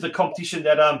 This is the competition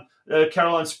that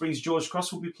Caroline Springs George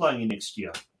Cross will be playing in next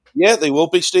year. Yeah, they will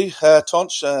be, Steve.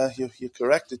 Tonch, you're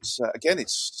correct. It's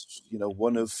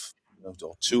one of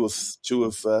two of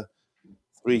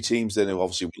three teams. Then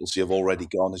obviously Whittlesea have already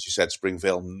gone. As you said,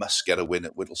 Springvale must get a win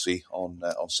at Whittlesea on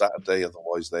Saturday,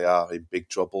 otherwise they are in big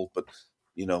trouble. But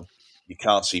you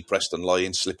can't see Preston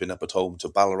Lions slipping up at home to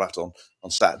Ballarat on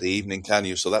Saturday evening, can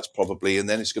you? So that's probably, and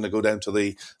then it's going to go down to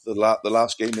the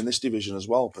last game in this division as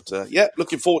well. But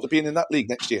looking forward to being in that league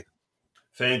next year.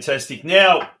 Fantastic.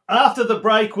 Now, after the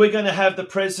break, we're going to have the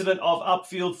president of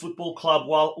Upfield Football Club,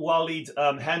 Walid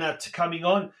Hanat, coming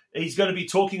on. He's going to be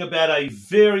talking about a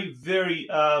very, very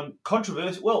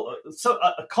controversial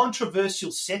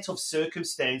set of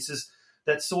circumstances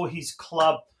that saw his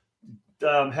club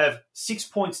have 6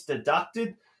 points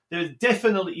deducted. There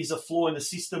definitely is a flaw in the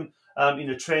system, in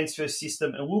the transfer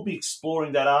system, and we'll be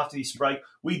exploring that after this break.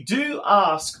 We do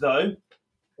ask, though,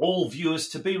 all viewers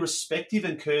to be respectful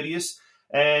and courteous,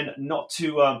 and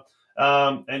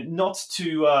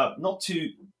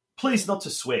please not to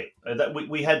swear. That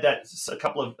we had that a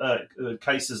couple of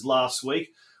cases last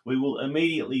week. We will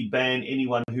immediately ban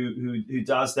anyone who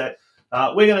does that.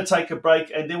 We're going to take a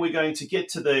break, and then we're going to get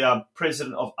to the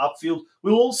president of Upfield.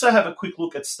 We'll also have a quick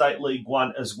look at State League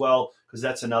 1 as well, because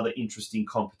that's another interesting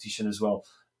competition as well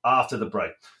after the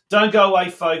break. Don't go away,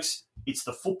 folks. It's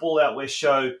the Football Out West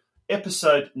Show,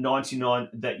 episode 99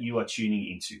 that you are tuning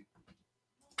into.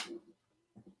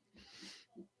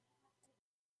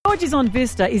 George's on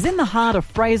Vista is in the heart of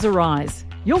Fraser Rise.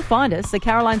 You'll find us at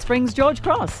Caroline Springs George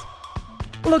Cross.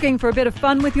 Looking for a bit of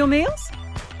fun with your meals?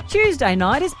 Tuesday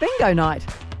night is bingo night.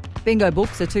 Bingo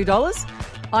books are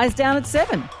 $2, eyes down at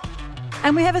 $7.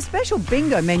 And we have a special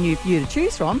bingo menu for you to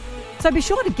choose from, so be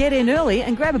sure to get in early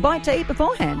and grab a bite to eat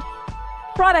beforehand.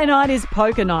 Friday night is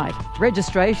poker night.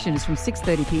 Registration is from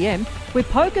 6:30pm, with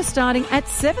poker starting at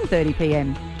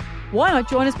 7:30pm. Why not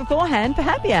join us beforehand for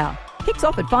happy hour? Kicks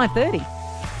off at 5:30.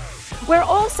 We're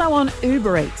also on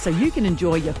Uber Eats, so you can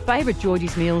enjoy your favourite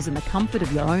Georgie's meals in the comfort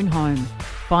of your own home.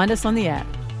 Find us on the app.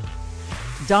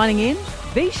 Dining in?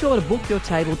 Be sure to book your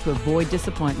table to avoid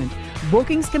disappointment.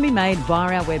 Bookings can be made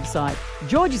via our website,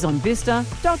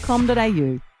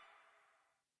 georgiesonvista.com.au.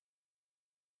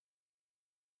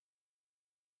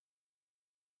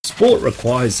 Sport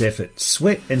requires effort,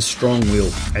 sweat and strong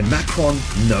will, and Macron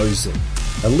knows it.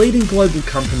 A leading global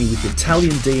company with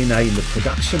Italian DNA in the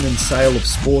production and sale of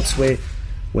sportswear,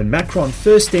 when Macron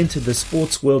first entered the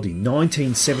sports world in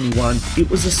 1971,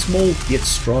 it was a small yet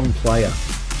strong player.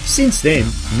 Since then,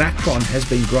 Macron has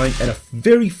been growing at a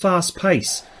very fast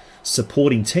pace,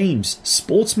 supporting teams,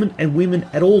 sportsmen and women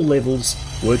at all levels,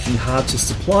 working hard to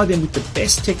supply them with the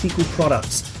best technical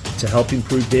products to help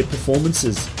improve their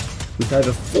performances. With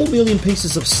over 4 million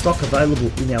pieces of stock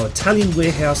available in our Italian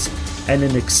warehouse and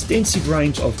an extensive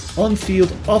range of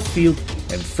on-field, off-field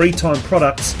and free-time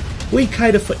products, we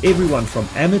cater for everyone from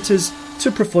amateurs to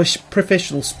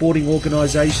professional sporting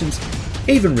organisations,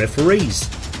 even referees.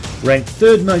 Ranked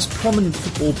third most prominent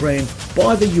football brand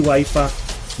by the UEFA,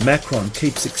 Macron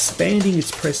keeps expanding its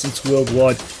presence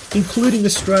worldwide, including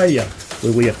Australia,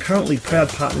 where we are currently proud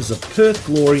partners of Perth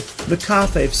Glory,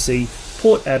 Macarthur FC,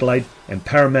 Port Adelaide and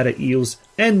Parramatta Eels,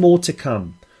 and more to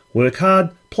come. Work hard,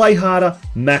 play harder,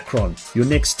 Macron, your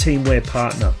next teamwear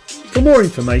partner. For more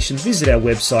information, visit our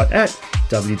website at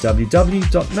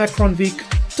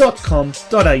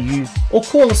www.macronvic.com.au or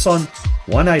call us on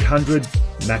 1800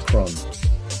 Macron.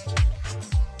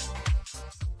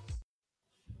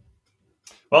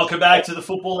 Welcome back to the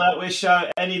Football Out West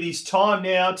Show, and it is time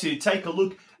now to take a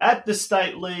look at the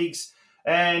state leagues.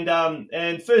 And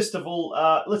first of all,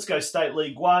 let's go State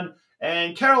League 1.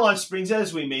 And Caroline Springs,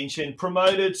 as we mentioned,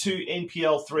 promoted to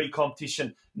NPL 3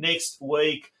 competition next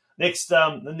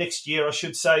year, I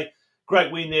should say.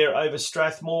 Great win there over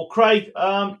Strathmore. Craig,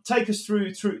 take us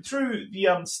through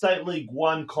the State League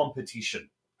 1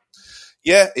 competition.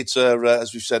 Yeah, it's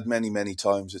as we've said many, many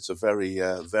times, it's a very,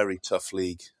 very tough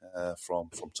league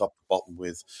from top to bottom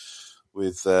with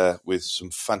some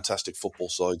fantastic football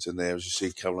sides in there. As you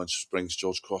see, Caroline Springs,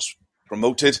 George Cross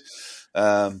promoted,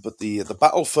 but the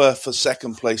battle for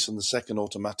second place and the second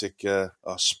automatic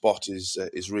spot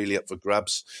is really up for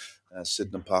grabs.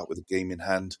 Sydenham Park with a game in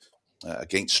hand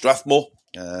against Strathmore.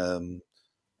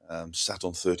 Sat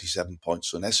on 37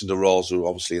 points. And Essendon Royals, who are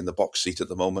obviously in the box seat at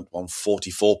the moment, on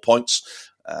 44 points.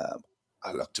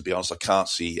 To be honest, I can't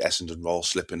see Essendon Royals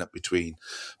slipping up between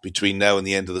now and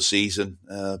the end of the season,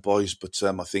 boys. But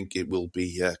I think it will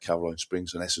be Caroline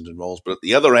Springs and Essendon Royals. But at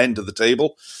the other end of the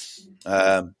table,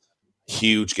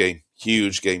 huge game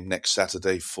next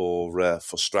Saturday for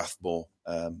Strathmore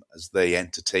as they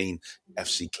entertain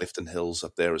FC Clifton Hills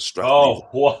up there at Strathmore.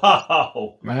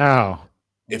 Oh, wow.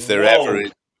 If there ever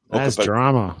is, that's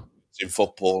drama in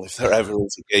football. If there ever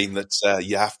is a game that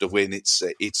you have to win, it's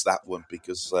that one,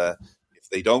 because if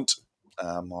they don't,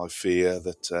 I fear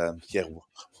that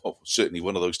certainly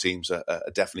one of those teams are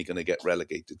definitely going to get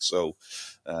relegated. So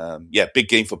big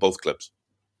game for both clubs.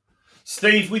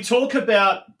 Steve, we talk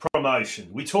about promotion.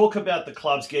 We talk about the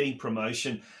clubs getting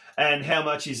promotion and how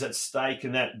much is at stake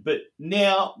and that. But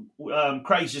now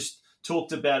Craig's just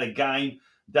talked about a game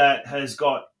that has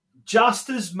got just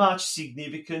as much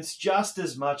significance, just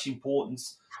as much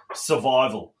importance,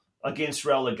 survival against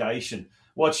relegation.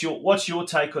 What's your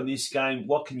take on this game?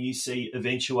 What can you see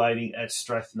eventuating at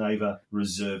Strathnava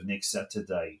Reserve next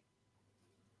Saturday?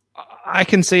 I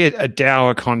can see a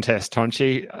dour contest,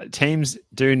 Tonchi. Teams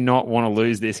do not want to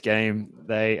lose this game.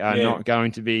 They are not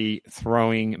going to be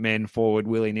throwing men forward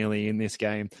willy-nilly in this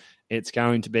game. It's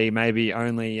going to be maybe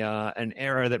only an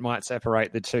error that might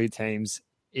separate the two teams.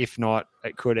 If not,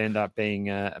 it could end up being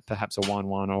perhaps a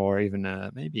 1-1 or even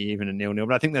maybe even a 0-0.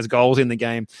 But I think there's goals in the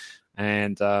game.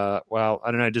 And, I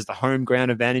don't know, does the home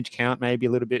ground advantage count maybe a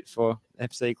little bit for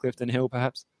FC Clifton Hill,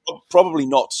 perhaps? Probably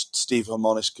not, Steve, I'm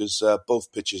honest, because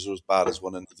both pitches are as bad as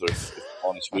one another. If I'm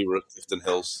honest, we were at Clifton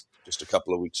Hills just a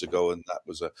couple of weeks ago, and that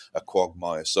was a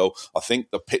quagmire. So I think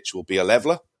the pitch will be a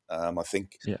leveller. I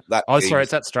think that. Oh, sorry,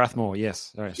 it's at Strathmore.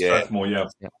 Yes, sorry. Strathmore. Yeah.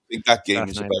 I think that game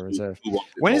is about Reserve.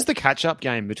 When is the catch-up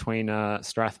game between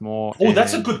Strathmore? Oh,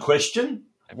 that's a good question.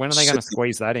 When are they going to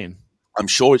squeeze that in? I'm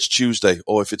sure it's Tuesday,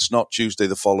 or if it's not Tuesday,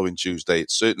 the following Tuesday.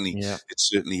 It's certainly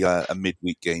a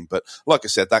midweek game. But like I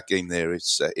said, that game there,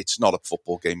 it's not a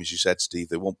football game, as you said,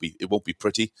 Steve. It won't be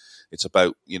pretty. It's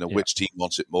about which team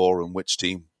wants it more and which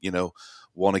team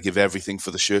want to give everything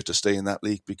for the shirt to stay in that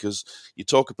league, because you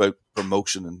talk about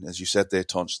promotion, and as you said there,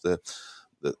 Tonch, the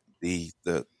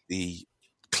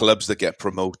clubs that get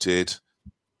promoted,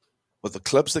 but the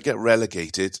clubs that get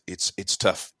relegated, it's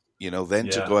tough. Then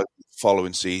to go out the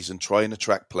following season, try and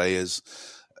attract players,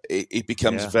 it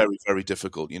becomes very, very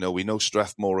difficult. We know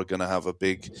Strathmore are going to have a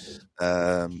big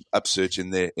upsurge in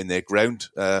their ground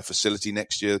facility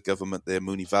next year. The government there,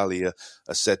 Moonee Valley, are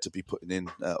said to be putting in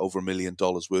over $1 million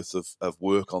worth of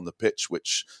work on the pitch,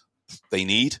 which they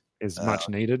need. Is much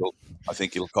needed. I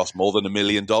think it'll cost more than $1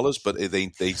 million, but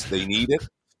they need it.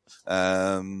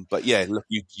 But yeah, look,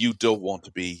 you don't want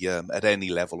to be at any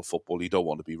level of football. You don't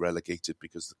want to be relegated,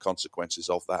 because the consequences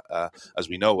of that, as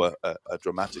we know, are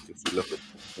dramatic. If we look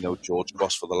at George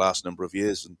Cross for the last number of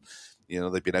years, and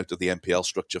they've been out of the NPL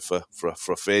structure for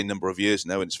a fair number of years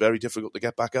now, and it's very difficult to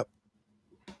get back up.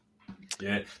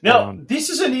 Yeah. Now, this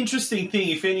is an interesting thing.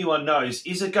 If anyone knows,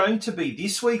 is it going to be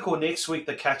this week or next week,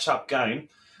 the catch-up game?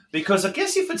 Because I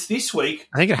guess if it's this week,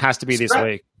 I think it has to be this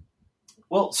week.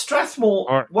 Well,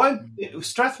 Strathmore won't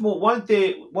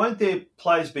their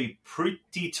players be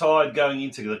pretty tired going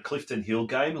into the Clifton Hill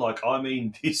game?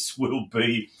 This will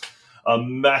be a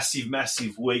massive,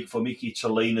 massive week for Mickey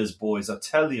Chelina's boys. I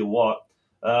tell you what,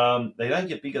 they don't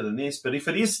get bigger than this. But if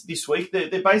it is this week,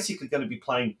 they're basically going to be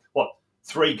playing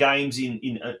 3 games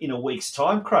in a week's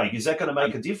time. Craig, is that going to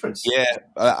make a difference? Yeah,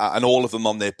 and all of them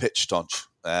on their pitch, Tonch.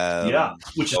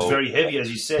 Which is very heavy,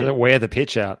 as you said. Doesn't wear the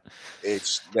pitch out.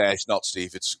 It's not,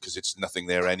 Steve. It's because it's nothing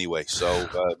there anyway. So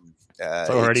it's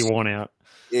already worn out.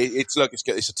 It's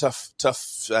a tough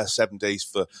 7 days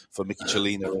for Mickey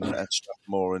Chelina and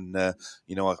Strathmore, and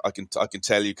I can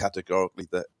tell you categorically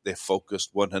that they're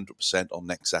focused 100% on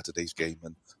next Saturday's game,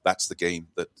 and that's the game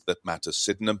that matters.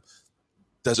 Sydenham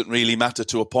doesn't really matter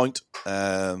to a point.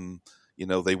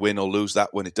 They win or lose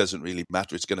that one, it doesn't really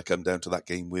matter. It's going to come down to that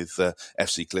game with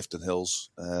FC Clifton Hills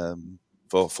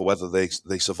for whether they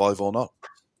survive or not.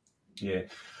 Yeah.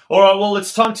 All right, well,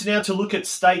 it's time now to look at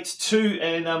State 2.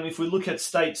 And if we look at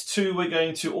State 2, we're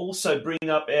going to also bring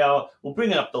up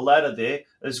the ladder there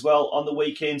as well on the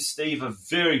weekend, Steve. A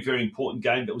very, very important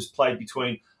game that was played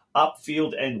between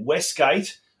Upfield and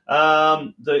Westgate.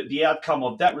 The outcome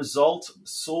of that result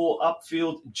saw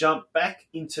Upfield jump back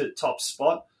into top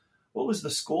spot. What was the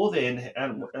score then?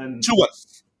 And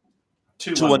 2-1.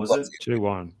 2-1, was it?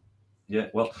 2-1. Yeah,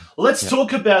 well, let's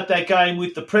talk about that game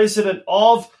with the president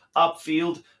of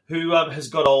Upfield, who has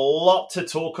got a lot to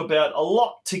talk about, a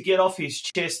lot to get off his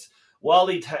chest.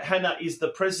 Wally Hanna is the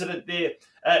president there,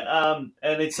 and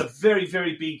it's a very,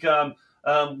 very big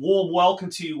warm welcome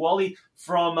to you, Wally,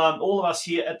 from all of us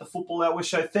here at the Football Hour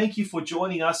Show. Thank you for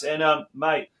joining us, and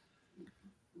mate,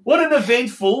 what an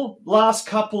eventful last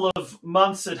couple of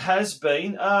months it has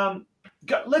been.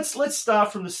 Let's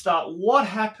start from the start. What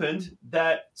happened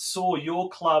that saw your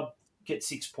club get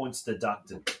 6 points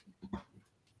deducted?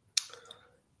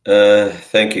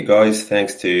 Thank you, guys.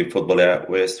 Thanks to Football Out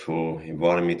West for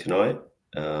inviting me tonight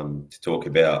to talk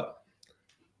about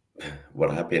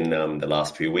what happened the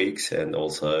last few weeks, and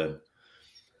also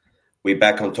we're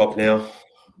back on top now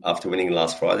after winning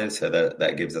last Friday, so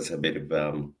that gives us a bit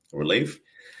of relief.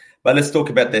 But let's talk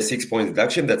about the 6 point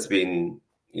deduction that's been,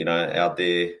 out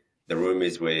there. The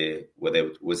rumours where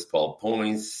there was 12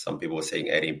 points. Some people were saying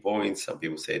 18 points. Some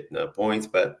people said no points.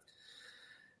 But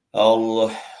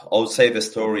I'll say the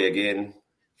story again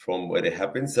from where it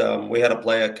happens. We had a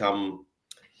player come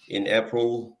in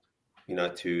April,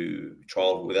 to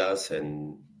trial with us,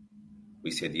 and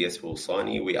we said yes, we'll sign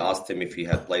you. We asked him if he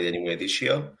had played anywhere this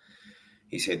year.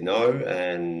 He said no,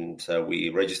 and so we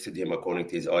registered him according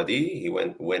to his ID. He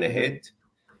went ahead.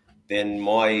 Then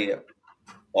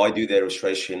I do the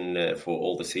registration for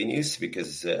all the seniors,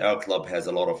 because our club has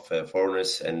a lot of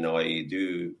foreigners, and I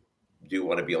do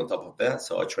want to be on top of that.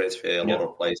 So I transfer a lot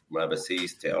of players from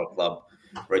overseas to our club,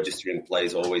 registering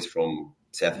players always from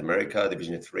South America,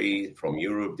 Division 3, from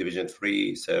Europe, Division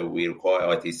 3. So we require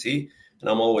ITC, and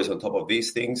I'm always on top of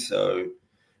these things. So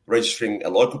registering a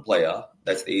local player,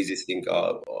 that's the easiest thing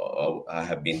I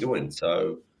have been doing.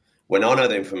 So when I know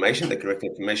the correct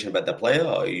information about the player,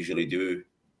 I usually do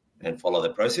and follow the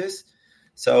process.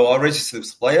 So I registered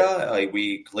this player.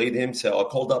 We cleared him. So I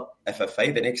called up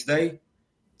FFA the next day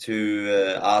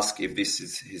to ask if this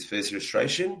is his first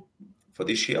registration for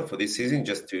this year, for this season,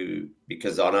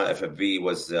 because I know FFV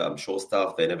was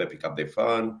short-staffed. They never pick up their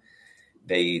phone.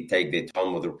 They take their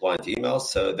time with replying to emails.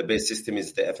 So the best system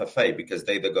is the FFA, because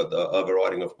they got the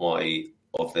overriding of the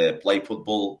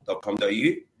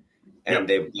playfootball.com.au, and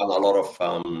they've done a lot of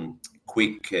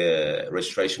quick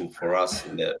registration for us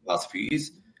in the past few years.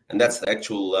 And that's the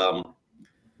actual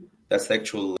that's the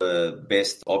actual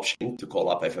best option to call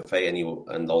up FFA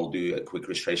and they'll do a quick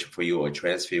registration for you or a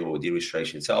transfer or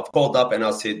de-registration. So I've called up and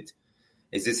I said,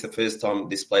 is this the first time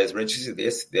this player is registered?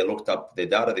 Yes. They looked up the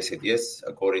data. They said, yes,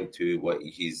 according to what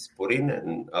he's put in.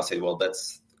 And I said, well,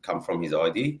 that's come from his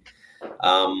ID.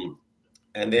 And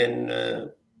then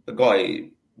the guy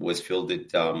was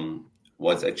fielded,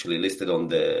 was actually listed on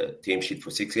the team sheet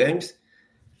for 6 games.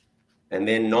 And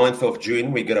then 9th of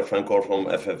June, we get a phone call from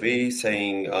FFV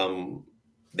saying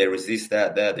there is this,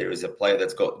 that. There is a player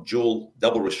that's got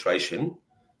double registration.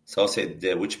 So I said,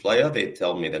 which player? They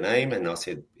tell me the name. And I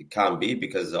said, it can't be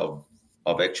because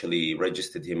I've actually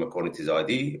registered him according to his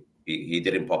ID. He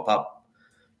didn't pop up.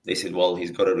 They said, well,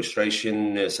 he's got a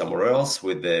registration somewhere else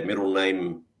with the middle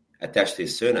name attached to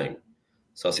his surname.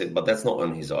 So I said, but that's not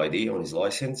on his ID, on his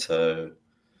license. So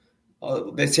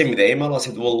they sent me the email. I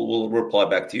said, well, we'll reply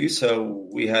back to you. So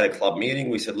we had a club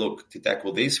meeting. We said, look, to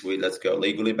tackle this, let's go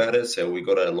legally about it. So we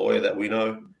got a lawyer that we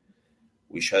know.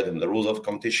 We showed them the rules of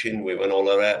competition. We went all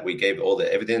around. We gave all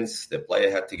the evidence. The player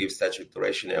had to give statute of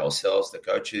duration, ourselves, the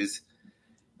coaches.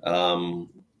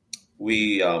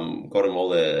 We got them all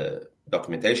the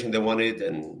documentation they wanted.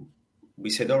 And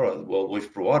we said, all right, well,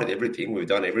 we've provided everything. We've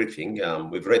done everything.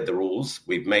 We've read the rules.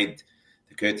 We've made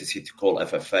the courtesy to call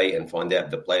FFA and find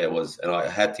out the player was. And I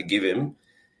had to give him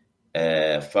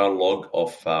a phone log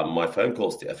of my phone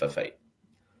calls to FFA.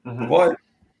 Mm-hmm.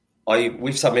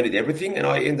 We've submitted everything, and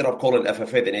I ended up calling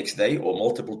FFA the next day or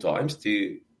multiple times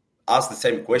to ask the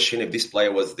same question if this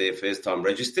player was their first time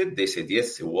registered. They said,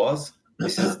 yes, it was.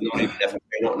 This is not even FFA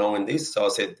not knowing this. So I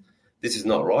said, this is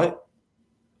not right.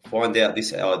 Find out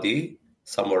this ID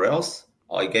somewhere else.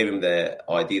 I gave him the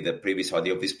ID, the previous ID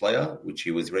of this player, which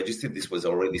he was registered. This was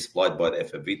already supplied by the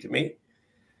FFV to me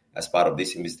as part of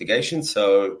this investigation.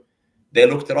 So they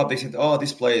looked it up. They said, oh,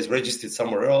 this player is registered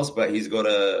somewhere else, but he's got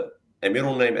a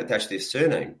middle name attached to his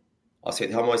surname. I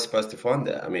said, how am I supposed to find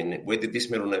that? I mean, where did this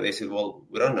middle name? They said, well,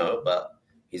 we don't know, but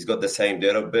he's got the same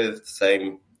date of birth,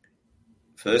 same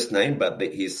first name, but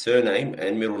his surname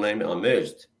and middle name are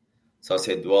merged. So I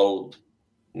said, well,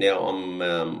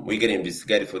 now we get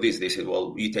investigated for this. They said,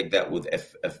 well, you take that with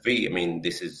FV. I mean,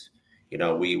 this is,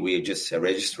 we are just a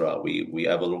registrar. We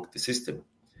overlook the system.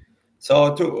 So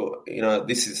I took,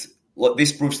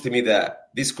 this proves to me that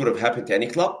this could have happened to any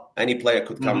club. Any player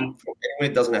could come from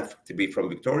anywhere. It doesn't have to be from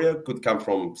Victoria. Could come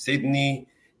from Sydney,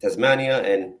 Tasmania,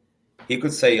 and he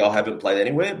could say, I haven't played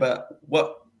anywhere. But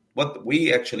what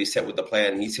we actually said with the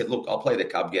player, and he said, look, I'll play the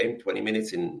cup game 20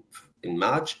 minutes in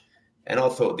March. And I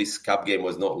thought this cup game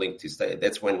was not linked to state.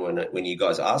 That's when you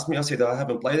guys asked me, I said, I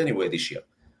haven't played anywhere this year.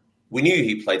 We knew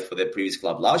he played for the previous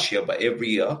club last year, but every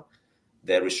year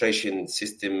the registration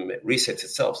system resets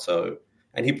itself. So,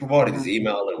 and he provided his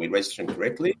email and we registered him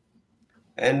correctly.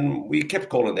 And we kept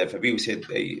calling the FFV. We said,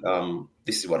 hey,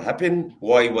 this is what happened.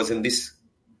 Why wasn't this?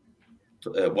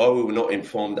 Why we were not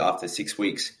informed after 6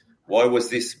 weeks? Why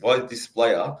this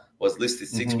player was listed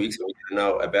 6 weeks and we didn't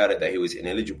know about it, that he was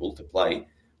ineligible to play?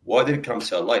 Why did it come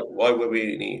so late? Why were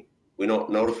we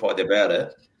not notified about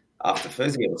it after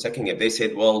first game or second game? They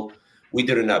said, well, we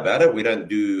didn't know about it. We don't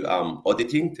do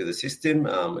auditing to the system.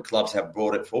 Clubs have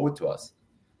brought it forward to us.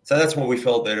 So that's when we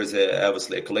felt there is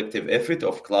obviously a collective effort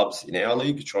of clubs in our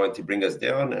league trying to bring us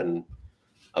down, and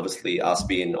obviously us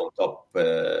being on top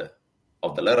of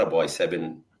the ladder by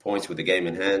 7 points with the game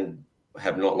in hand,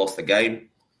 have not lost the game.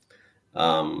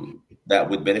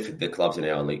 That would benefit the clubs in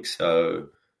our league. So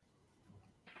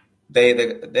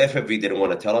the FFV didn't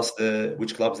want to tell us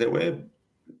which clubs they were.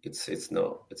 It's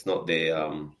not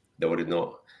their they would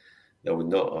not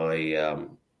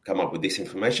come up with this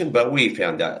information, but we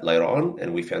found out later on,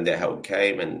 and we found out how it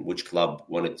came and which club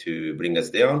wanted to bring us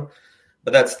down.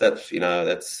 But that's did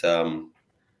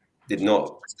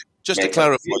not. Just to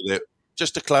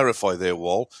clarify there,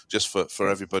 Wal, just for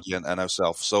everybody and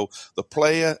ourselves. So the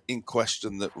player in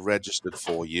question that registered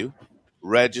for you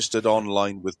registered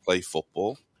online with Play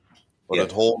Football, but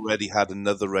had already had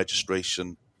another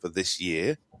registration for this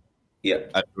year. Yeah,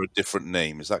 under a different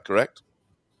name. Is that correct?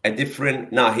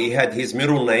 He had his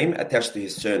middle name attached to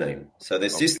his surname. So the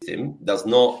system does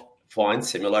not find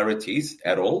similarities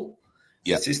at all.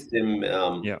 The system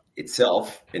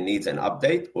itself, it needs an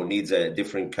update or needs a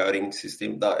different coding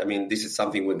system. I mean, this is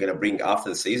something we're going to bring after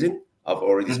the season. I've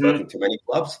already spoken to many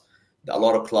clubs. A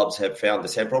lot of clubs have found the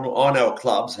same problem. I know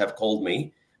clubs have called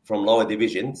me from lower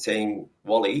division saying,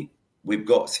 Wally, we've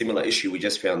got a similar issue we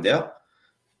just found out.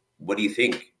 What do you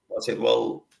think? I said,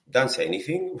 well, don't say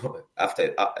anything.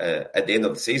 After at the end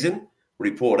of the season,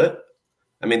 report it.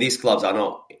 I mean, these clubs are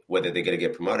not, whether they're going to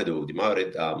get promoted or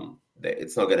demoted,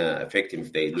 it's not going to affect them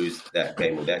if they lose that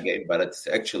game or that game. But it's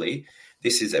actually,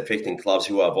 this is affecting clubs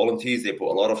who are volunteers. They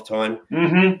put a lot of time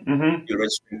Mm-hmm. to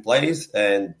registering players,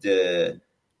 and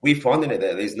we finding that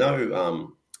there's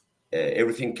no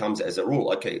everything comes as a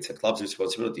rule. Okay, it's a club's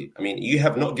responsibility. I mean, you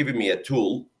have not given me a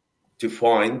tool to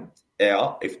find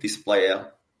out if this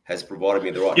player has provided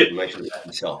me the right information about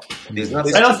himself. There's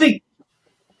nothing. And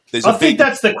I think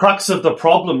that's the crux of the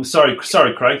problem. Sorry,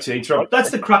 Craig, to interrupt. That's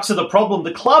the crux of the problem.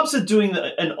 The clubs are doing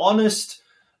an honest.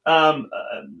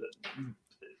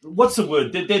 What's the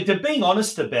word? They're being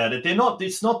honest about it. They're not.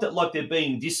 It's not that like they're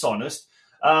being dishonest.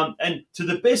 And to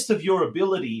the best of your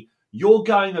ability, you're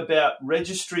going about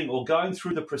registering or going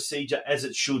through the procedure as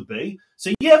it should be.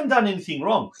 So you haven't done anything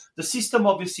wrong. The system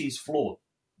obviously is flawed.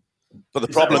 But the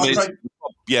problem is,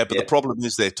 the problem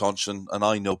is there, Tonch, and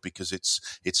I know because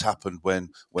it's happened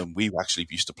when we actually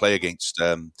used to play against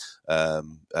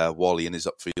Wally and his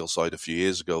upfield side a few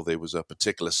years ago. There was a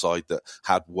particular side that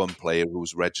had one player who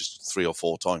was registered 3 or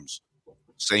 4 times.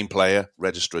 Same player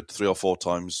registered 3 or 4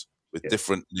 times with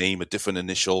different name, a different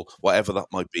initial, whatever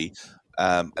that might be.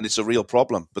 And it's a real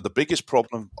problem. But the biggest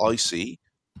problem I see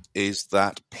is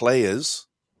that players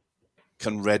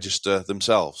can register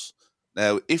themselves.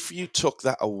 Now, if you took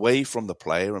that away from the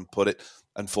player and put it,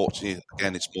 unfortunately,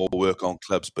 again, it's more work on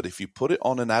clubs, but if you put it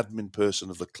on an admin person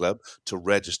of the club to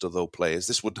register those players,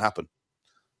 this wouldn't happen.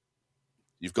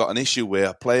 You've got an issue where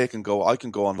a player can go, I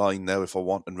can go online now if I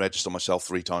want and register myself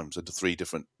 3 times under 3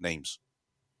 different names.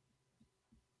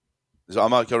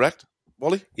 Am I correct,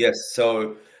 Wally? Yes.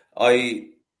 So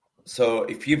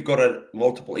if you've got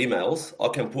multiple emails, I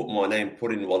can put my name,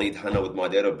 put in Walid Hanna with my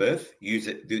date of birth, use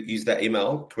that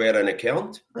email, create an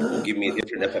account, or give me a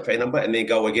different FFA number, and then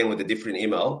go again with a different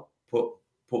email,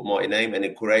 put my name, and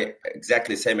then create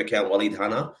exactly the same account, Walid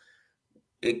Hanna.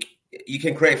 You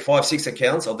can create 5, 6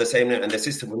 accounts of the same name, and the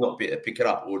system will not pick it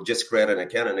up. We'll just create an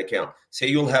account. So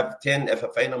you'll have 10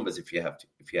 FFA numbers if you have to.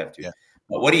 Yeah.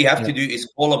 But what you have to do is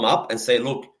call them up and say,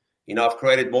 look, I've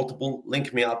created multiple,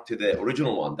 link me up to the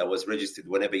original one that was registered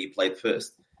whenever you played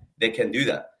first. They can do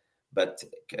that. But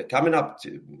coming up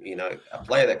to, a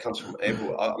player that comes from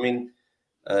everywhere, I mean,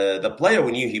 the player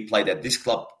we knew, he played at this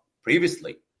club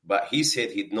previously, but he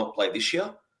said he'd not play this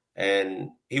year, and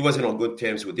he wasn't on good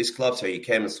terms with this club, so he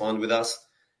came and signed with us,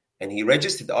 and he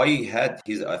registered. I had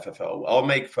his FFL. I'll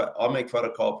make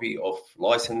photocopy of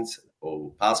license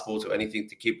or passports or anything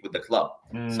to keep with the club.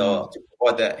 So to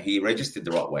provide that, he registered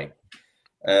the right way.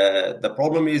 The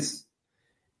problem is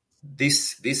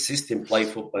this system,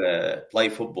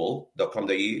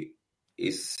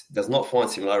 playfootball.com.au, does not find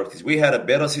similarities. We had a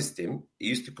better system. It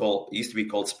used to be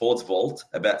called Sports Vault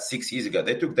about 6 years ago.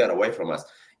 They took that away from us.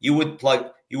 You would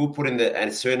put in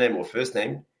the surname or first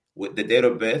name with the date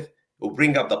of birth. It will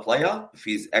bring up the player if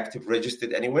he's active,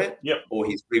 registered anywhere, or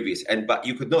his previous. But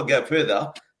you could not go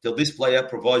further till this player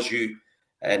provides you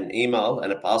an email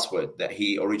and a password that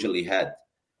he originally had.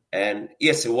 And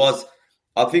yes, it was.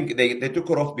 I think they took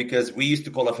it off because we used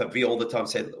to call FFV all the time,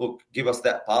 said, look, give us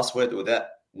that password or that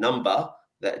number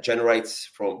that generates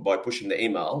by pushing the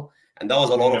email. And that was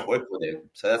a lot of work for them.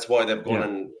 So that's why they've gone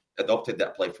and adopted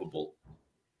that play football.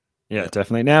 Yeah,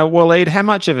 definitely. Now, Waleed, how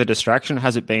much of a distraction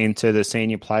has it been to the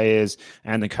senior players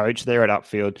and the coach there at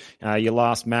Upfield? Your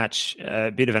last match, a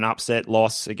bit of an upset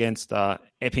loss against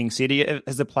Epping City.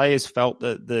 Has the players felt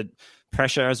the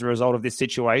pressure as a result of this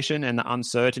situation and the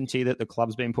uncertainty that the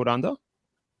club's been put under?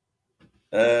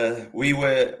 We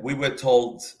were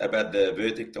told about the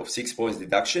verdict of 6 points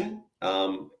deduction.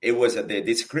 It was at their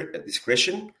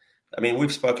discretion. I mean,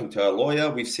 we've spoken to our lawyer.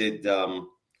 We've said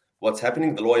what's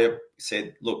happening. The lawyer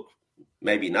said, look,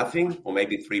 maybe nothing or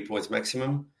maybe 3 points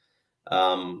maximum.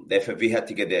 The FFV had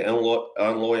to get their own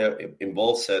lawyer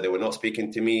involved, so they were not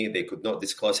speaking to me. They could not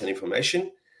disclose any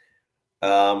information.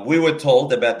 We were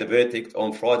told about the verdict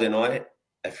on Friday night,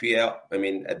 a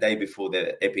day before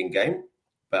the Epping game,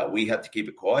 but we had to keep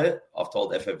it quiet. I've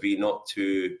told FFV not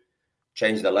to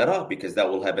change the letter because that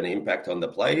will have an impact on the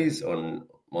players, on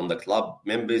the club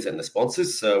members and the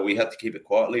sponsors. So we had to keep it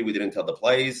quietly. We didn't tell the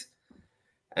players.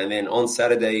 And then on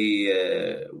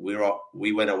Saturday,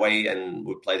 we went away and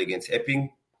we played against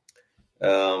Epping.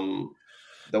 There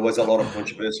was a lot of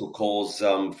controversial calls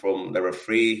from the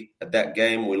referee at that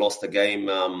game. We lost the game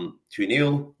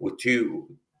 2-0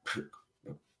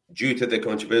 due to the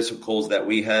controversial calls that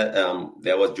we had.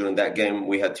 That was during that game.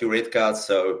 We had 2 red cards.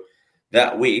 So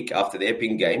that week after the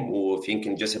Epping game, we were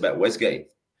thinking just about Westgate.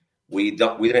 We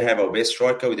didn't have our best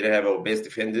striker. We didn't have our best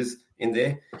defenders in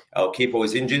there. Our keeper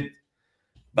was injured.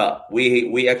 But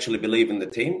we actually believe in the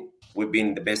team. We've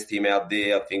been the best team out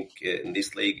there, I think, in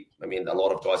this league. I mean, a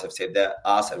lot of guys have said that.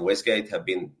 Us and Westgate have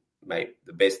been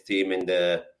the best team in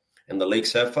the league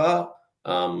so far.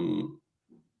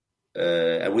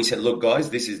 and we said, look, guys,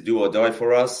 this is do or die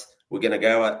for us. We're going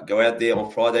to go out there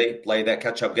on Friday, play that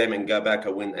catch-up game and go back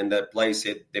and win. And the players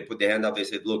said, they put their hand up. They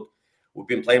said, look, we've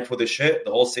been playing for the shirt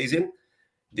the whole season.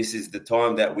 This is the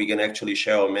time that we're going to actually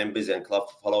show our members and club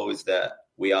followers that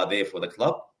we are there for the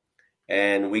club.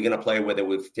 And we're going to play whether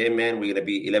with 10 men, we're going to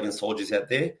be 11 soldiers out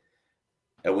there.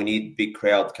 And we need big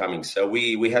crowd coming. So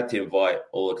we had to invite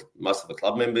most of the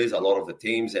club members, a lot of the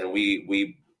teams, and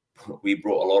we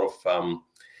brought a lot of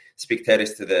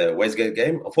spectators to the Westgate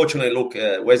game. Unfortunately, look,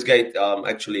 Westgate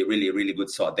actually really, really good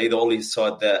side. They're the only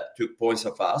side that took points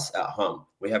off us at home.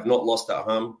 We have not lost at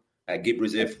home at Gibb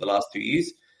Reserve for the last 2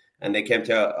 years. And they came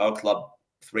to our club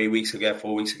 4 weeks ago,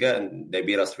 and they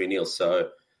beat us 3-0. So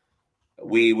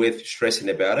we were stressing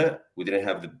about it. We didn't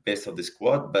have the best of the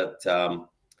squad, but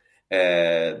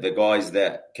the guys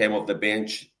that came off the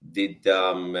bench did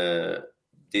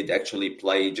actually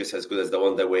play just as good as the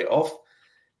one that were off.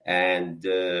 And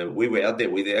we were out there.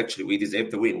 We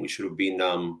deserved the win. We should have been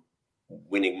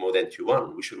winning more than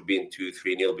 2-1. We should have been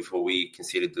 2-3-0 before we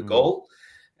conceded the goal.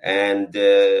 And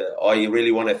I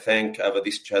really want to thank over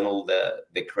this channel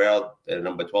the crowd, the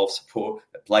number 12 support,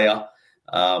 the player.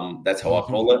 That's how I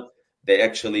call it. They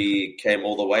actually came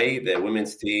all the way. The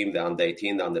women's team, the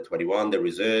under-18, the under-21, the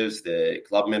reserves, the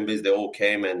club members, they all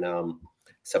came and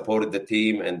supported the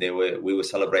team. And we were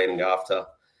celebrating after.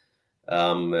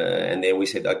 And then we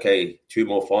said, okay, 2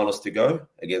 more finals to go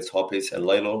against Hoppers and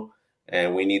Lalo,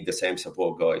 and we need the same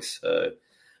support, guys.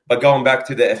 But going back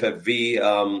to the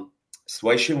FFV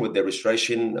situation with the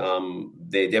registration,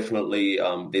 they definitely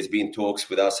there's been talks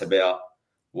with us about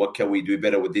what can we do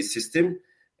better with this system,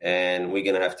 and we're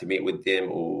going to have to meet with them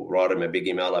or write them a big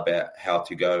email about how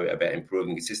to go about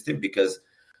improving the system, because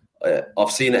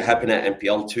I've seen it happen at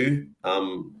NPL too.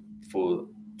 For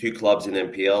 2 clubs in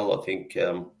NPL, I think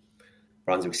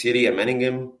Brunswick City and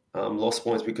Manningham lost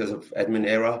points because of admin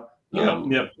error.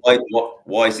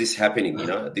 Why is this happening?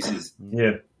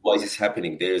 Why is this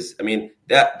happening?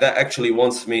 That actually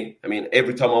wants me.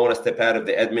 Every time I want to step out of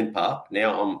the admin part,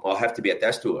 now I'll have to be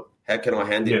attached to it. How can I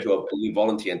hand it to a new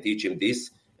volunteer and teach him this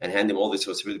and hand him all this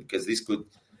responsibility? Because this could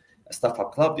stuff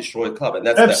up club, destroy a club. And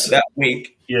that's that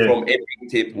week from Epping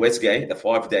to Westgate, the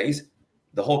 5 days.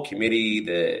 The whole committee,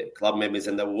 the club members,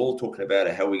 and they were all talking about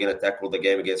it, how we're going to tackle the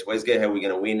game against Westgate, how we're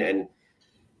going to win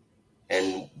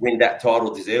and win that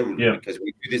title deservedly, because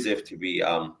we do deserve to be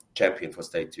champion for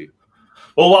State 2.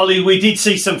 Well, Wally, we did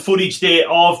see some footage there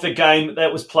of the game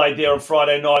that was played there on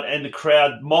Friday night, and the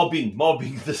crowd mobbing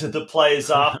the players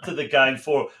after the game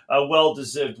for a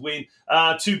well-deserved win.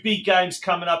 2 big games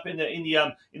coming up in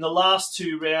the last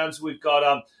 2 rounds. We've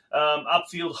got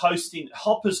Upfield hosting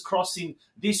Hoppers Crossing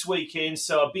this weekend,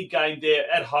 so a big game there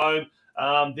at home.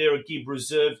 There at Gibb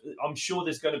Reserve. I'm sure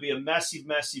there's going to be a massive,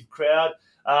 massive crowd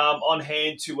on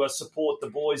hand to support the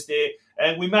boys there.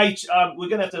 And we're going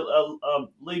to have to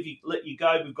let you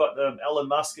go. We've got Alan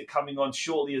Muscat coming on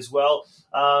shortly as well,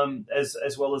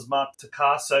 as well as Mark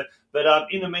Takaso. But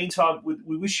in the meantime,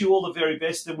 we wish you all the very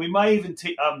best, and we may even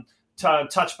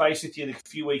touch base with you in a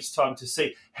few weeks' time to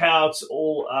see how it's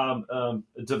all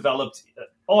developed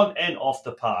on and off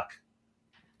the park.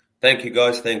 Thank you,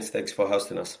 guys. Thanks for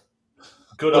hosting us.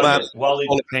 Good on you, Walid.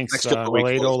 Thanks,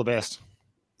 Walid. All the best.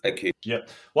 Thank you. Yeah,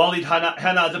 Walid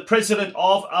Hannah, the president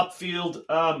of Upfield.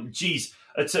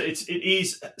 It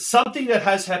is something that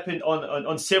has happened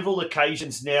on several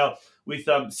occasions now with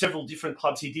several different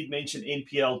clubs. He did mention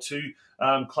NPL 2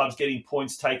 clubs getting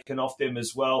points taken off them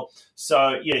as well.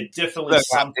 So yeah, definitely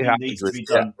something needs to be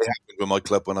done. It happened with my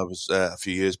club when I was a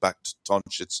few years back.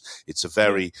 Tonch,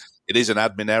 it is an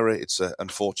admin error.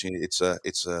 Unfortunately, it's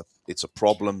a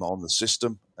problem on the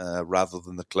system rather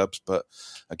than the clubs. But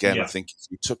again, I think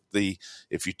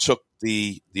if you took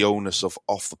the onus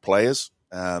off the players,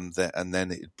 and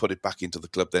then put it back into the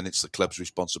club, then it's the club's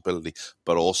responsibility.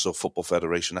 But also, Football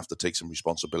Federation have to take some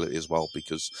responsibility as well,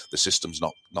 because the system's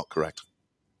not correct.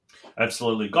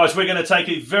 Absolutely. Guys, we're going to take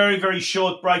a very, very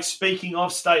short break. Speaking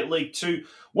of State League 2,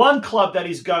 one club that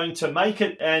is going to make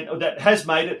it, and that has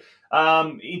made it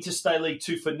into State League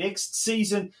 2 for next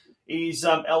season, is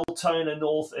Altona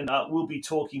North, and we'll be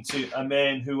talking to a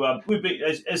man who,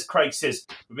 as Craig says,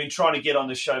 we've been trying to get on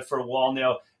the show for a while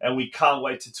now, and we can't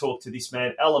wait to talk to this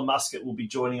man. Alan Muscat will be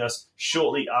joining us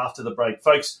shortly after the break.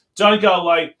 Folks, don't go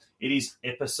away. It is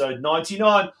episode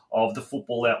 99 of the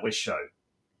Football Out West Show.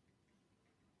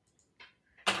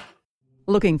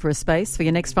 Looking for a space for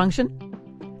your next function?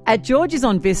 At George's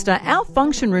on Vista, our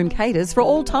function room caters for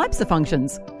all types of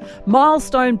functions.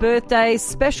 Milestone birthdays,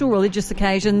 special religious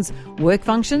occasions, work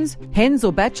functions, hens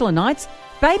or bachelor nights,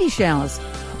 baby showers,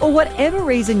 or whatever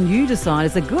reason you decide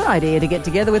is a good idea to get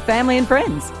together with family and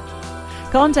friends.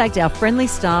 Contact our friendly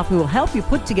staff who will help you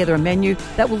put together a menu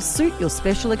that will suit your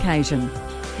special occasion.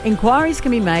 Inquiries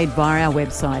can be made via our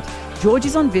website,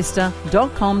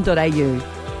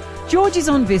 georgesonvista.com.au. George's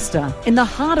on Vista, in the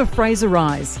heart of Fraser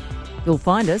Rise. You'll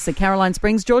find us at Caroline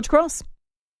Springs, George Cross.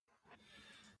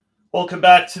 Welcome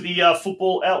back to the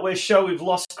Football Out West show. We've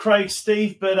lost Craig,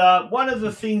 Steve, but one of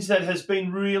the things that has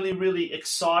been really, really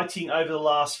exciting over the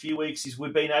last few weeks is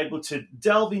we've been able to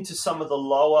delve into some of the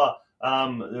lower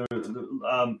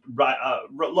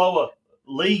lower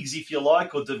leagues, if you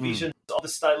like, or divisions of the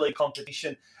state league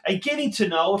competition, and getting to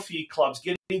know a few clubs,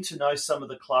 getting to know some of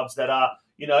the clubs that are,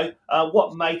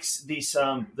 what makes this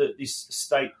this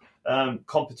state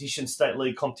competition, state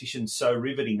league competition, so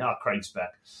riveting. Craig's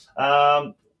back.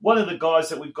 One of the guys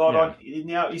that we've got on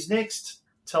now is next.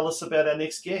 Tell us about our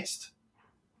next guest.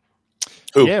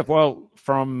 Who? Yeah, well,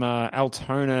 from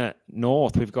Altona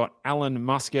North, we've got Alan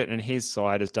Muscat, and his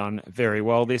side has done very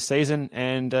well this season.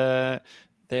 And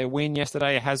their win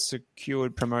yesterday has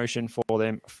secured promotion for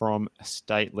them from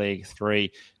State League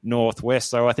 3 Northwest.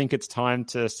 So I think it's time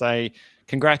to say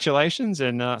congratulations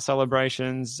and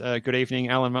celebrations. Good evening,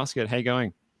 Alan Muscat. How you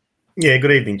going? Yeah,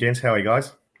 good evening, gents. How are you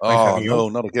guys? Oh, no,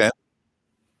 not again.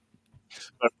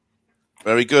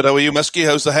 Very good. How are you, Muskie?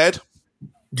 How's the head?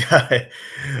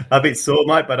 A bit sore,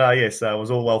 mate, but yes, it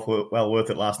was all well worth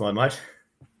it last night, mate.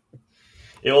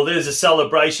 Yeah, well, there's the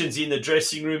celebrations in the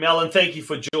dressing room. Alan, thank you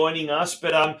for joining us.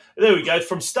 But there we go.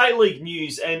 From State League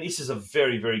News, and this is a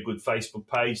very, very good Facebook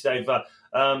page. They've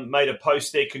made a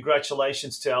post there.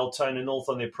 Congratulations to Altona North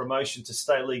on their promotion to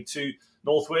State League 2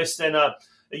 Northwest. And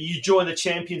you join the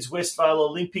champions Westvale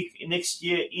Olympic next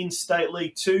year in State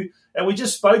League 2. And we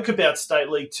just spoke about State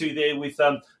League 2 there with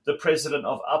the president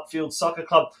of Upfield Soccer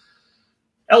Club.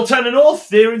 Altona North,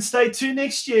 they're in State 2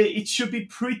 next year. It should be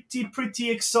pretty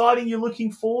exciting. You're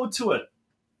looking forward to it.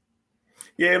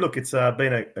 Yeah, look, it's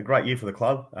been a great year for the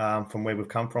club from where we've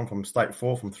come from State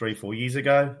 4 from 3-4 years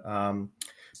ago.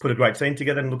 Put a great team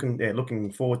together and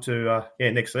looking forward to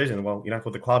next season. Well,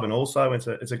 for the club, and also it's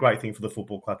a great thing for the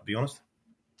football club, to be honest.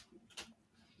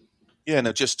 Yeah,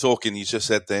 no, just talking, you just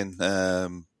said then,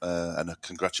 and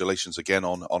congratulations again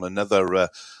on another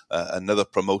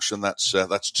promotion.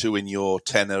 That's 2 in your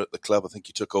tenure at the club. I think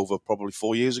you took over probably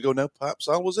 4 years ago now, perhaps,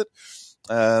 Al, was it?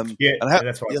 That's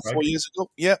right. 4 years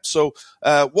ago. Yeah. So,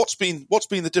 what's been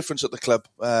the difference at the club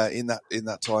in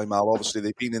that time, Al? Obviously,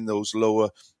 they've been in those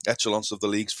lower echelons of the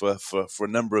leagues for a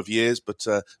number of years, but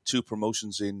 2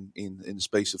 promotions in the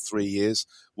space of 3 years.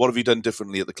 What have you done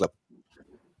differently at the club?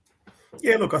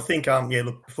 Yeah, look, I think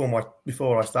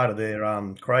before I started there,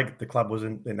 Craig, the club was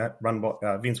run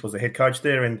by Vince was the head coach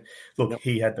there, and look,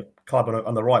 he had the club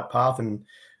on the right path, and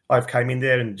I've came in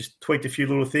there and just tweaked a few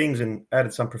little things and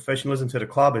added some professionalism to the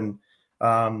club, and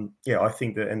I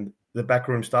think that and the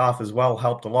backroom staff as well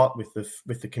helped a lot with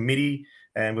the committee,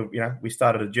 and we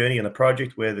started a journey and a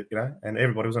project where and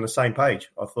everybody was on the same page.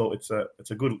 I thought it's a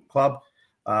good club,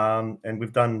 and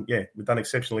we've done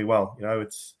exceptionally well.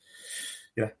 It's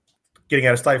getting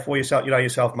out of State 4 yourself,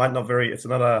 mate. It's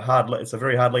a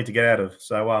very hard league to get out of.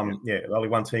 So only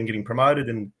one team getting promoted,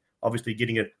 and obviously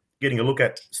getting a look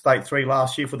at State 3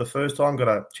 last year for the first time. Got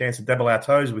a chance to dabble our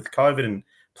toes with COVID and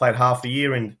played half the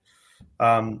year, and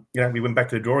we went back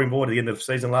to the drawing board at the end of the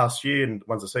season last year, and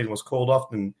once the season was called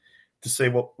off, and to see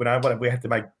what we had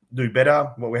to do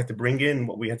better, what we had to bring in,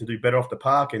 what we had to do better off the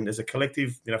park, and as a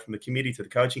collective, from the committee to the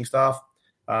coaching staff,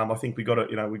 I think we got it.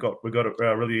 We got it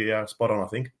really spot on, I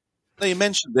think. Now, you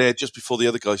mentioned there just before the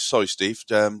other guys, sorry, Steve,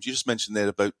 you just mentioned there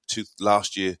about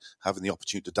last year having the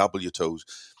opportunity to dabble your toes.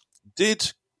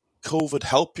 Did COVID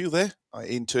help you there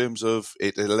in terms of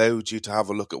it allowed you to have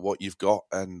a look at what you've got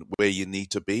and where you need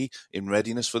to be in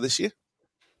readiness for this year?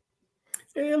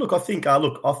 Yeah, look, I think, I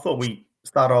thought we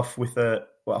start off with I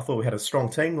thought we had a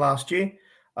strong team last year.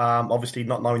 Obviously,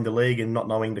 not knowing the league and not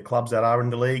knowing the clubs that are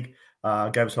in the league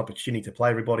gave us an opportunity to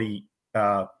play everybody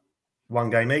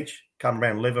one game each. Come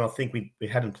around 11, I think we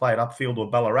hadn't played Upfield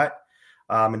or Ballarat,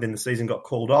 and then the season got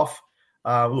called off.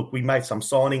 Look, we made some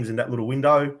signings in that little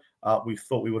window. We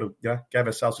thought we would have gave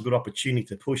ourselves a good opportunity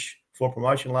to push for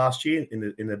promotion last year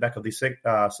in the back of this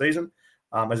season.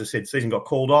 As I said, the season got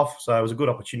called off, so it was a good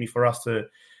opportunity for us to,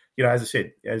 as I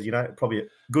said, probably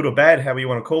good or bad, however you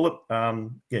want to call it.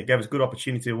 Gave us a good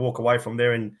opportunity to walk away from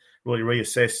there and really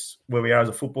reassess where we are as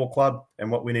a football club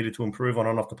and what we needed to improve on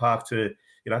and off the park to,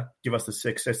 give us the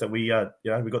success that we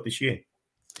got this year.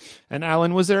 And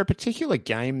Alan, was there a particular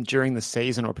game during the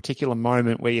season or a particular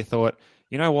moment where you thought,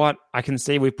 you know what, I can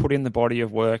see we've put in the body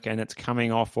of work and it's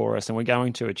coming off for us and we're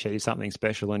going to achieve something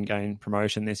special and gain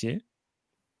promotion this year?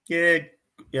 Yeah,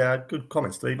 good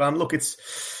comment, Steve. Look, it's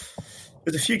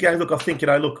there's a few games. Look, I think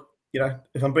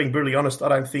if I'm being brutally honest, I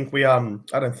don't think we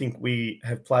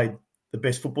have played the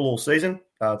best football all season.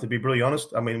 To be brutally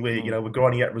honest, I mean we're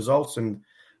grinding out results, and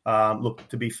look,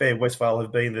 to be fair, Westvale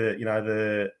have been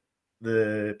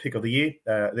the pick of the year,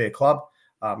 their club.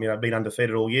 Been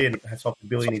undefeated all year, and hats off to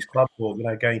Billy and his club for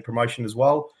gaining promotion as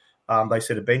well. They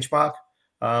set a benchmark,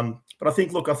 but I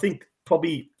think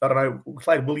probably we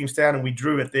played Williamstown and we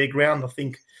drew at their ground. I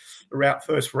think around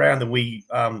first round, and we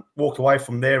walked away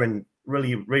from there and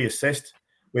really reassessed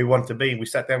where we wanted to be. We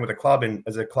sat down with the club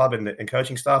and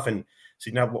coaching staff and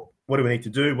said, what do we need to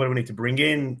do? What do we need to bring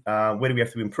in? Where do we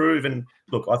have to improve? And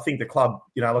look, I think the club,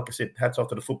 like I said, hats off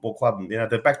to the football club.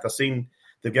 They've backed us in.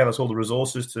 They've given us all the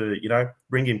resources to,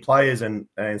 bring in players and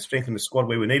strengthen the squad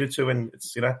where we needed to. And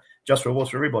it's, just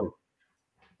rewards for everybody.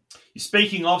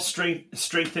 Speaking of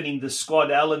strengthening the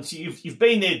squad, Alan, so you've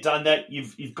been there, done that.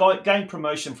 You've gained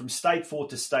promotion from State 4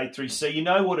 to State 3, so you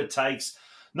know what it takes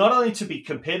not only to be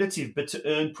competitive but to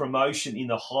earn promotion in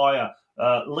the higher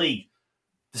league.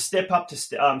 The step up to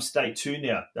State 2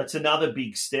 now, that's another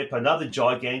big step, another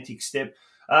gigantic step.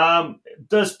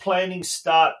 Does planning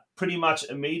start pretty much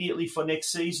immediately for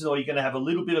next season, or are you going to have a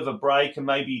little bit of a break and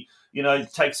maybe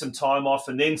take some time off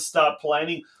and then start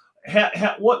planning?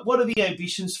 What are the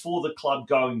ambitions for the club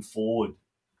going forward?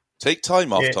 Take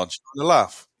time off, Tonch. I'm going to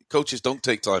laugh. Coaches don't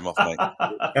take time off, mate.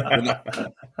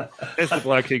 There's the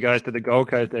bloke who goes to the Gold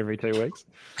Coast every 2 weeks.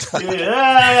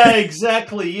 Yeah,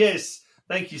 exactly. Yes.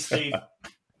 Thank you, Steve.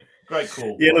 Great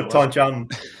call. Yeah, look, Tonch.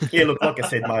 Like I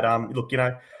said,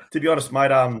 mate. To be honest,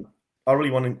 mate. I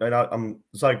really want to. I'm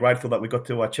so grateful that we got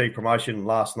to achieve promotion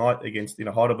last night against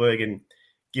Heidelberg, and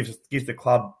gives the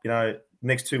club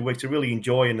next 2 weeks to really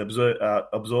enjoy and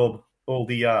absorb all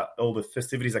the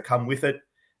festivities that come with it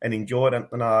and enjoy it. And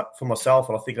for myself,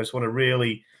 and I think I just want to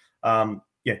really,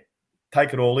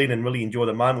 take it all in and really enjoy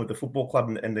the moment with the football club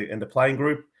and the playing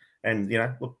group, and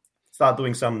start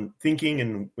doing some thinking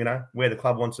and where the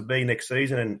club wants to be next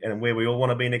season and where we all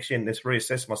want to be next year, and let's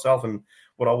reassess myself and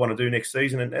what I want to do next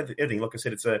season and everything. Like I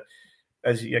said,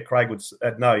 as Craig would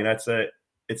know,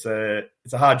 it's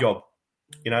a hard job.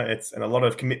 It's and a lot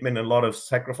of commitment and a lot of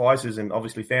sacrifices and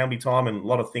obviously family time and a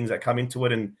lot of things that come into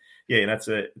it. And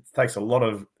it takes a lot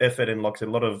of effort and like I said,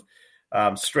 a lot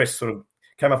of stress sort of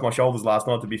came off my shoulders last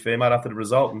night, to be fair, mate, after the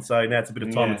result. And so now it's a bit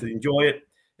of time to enjoy it,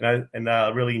 and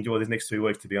really enjoy these next 2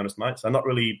 weeks, to be honest, mate. So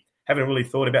haven't really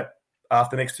thought about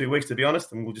after the next 2 weeks, to be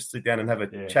honest, and we'll just sit down and have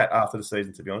a chat after the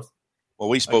season, to be honest. Well,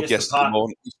 we spoke yesterday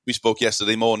morning. We spoke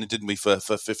yesterday morning, didn't we, for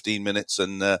 15 minutes,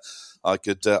 and I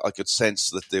could sense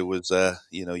that there was,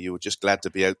 you were just glad to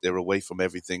be out there away from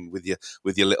everything with your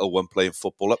little one playing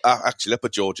football. Actually, up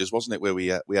at George's, wasn't it, where we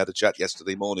had a chat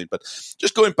yesterday morning? But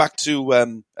just going back to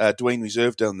Dwayne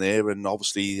Reserve down there, and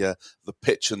obviously the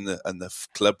pitch and the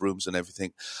club rooms and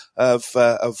everything. Have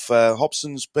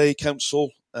Hobson's Bay Council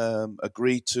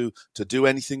agreed to do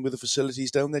anything with the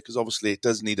facilities down there? Because obviously it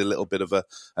does need a little bit of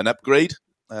an upgrade.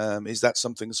 Is that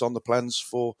something that's on the plans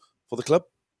for the club?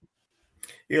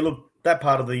 Yeah, look, that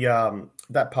part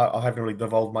I haven't really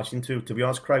divulged much into, to be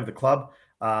honest, Craig. The club,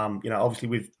 obviously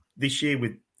with this year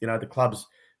with the club's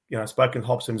spoken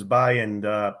Hobson's Bay, and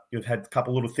you've had a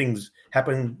couple of little things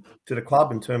happen to the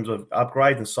club in terms of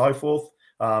upgrades and so forth.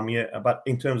 But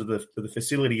in terms of the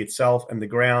facility itself and the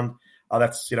ground,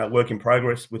 that's work in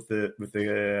progress with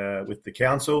the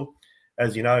council.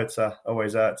 As you know, it's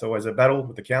always a battle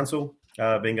with the council,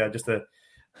 being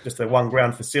just a one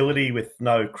ground facility with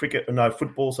no cricket and no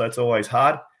football, so it's always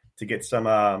hard to get some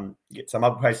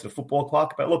upgrades to the football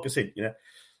park. But look, I said,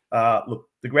 the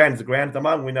ground is the ground at the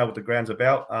moment. We know what the ground's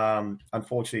about.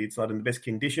 Unfortunately, it's not in the best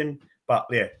condition, but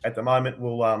at the moment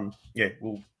we'll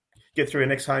get through our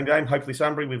next home game. Hopefully,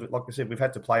 Sunbury. Like I said, we've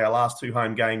had to play our last 2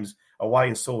 home games away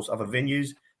and source other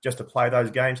venues just to play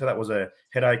those games. So that was a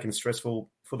headache and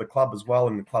stressful for the club as well.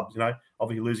 And the club's,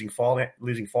 obviously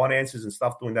losing finances and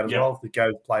stuff doing that as well to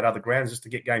go play at other grounds just to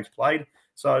get games played.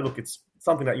 So look, it's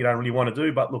something that you don't really want to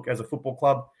do. But look, as a football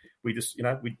club, we just,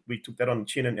 we took that on the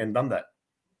chin and done that.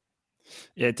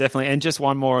 Yeah, definitely. And just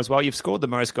one more as well. You've scored the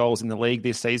most goals in the league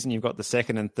this season. You've got the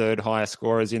second and third highest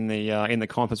scorers in the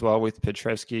comp as well with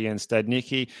Petrevski and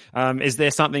Stadnicki. Is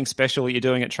there something special you're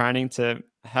doing at training to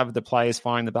have the players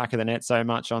find the back of the net so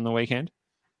much on the weekend?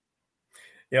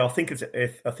 Yeah, I think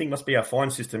it must be our fine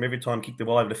system. Every time you kick the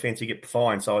ball over the fence, you get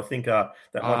fined. So I think that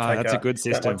might take that's a good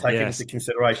system. That might take into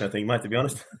consideration, I think, mate, to be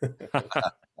honest.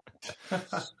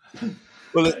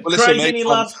 Craig, any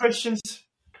last questions?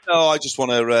 No, I just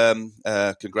want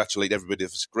to congratulate everybody.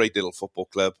 It's a great little football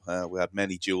club. We had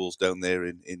many duels down there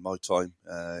in my time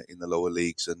in the lower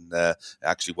leagues, and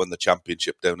actually won the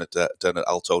championship down at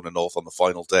Altona North on the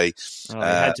final day. Oh, I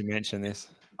had to mention this.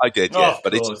 I did, yeah.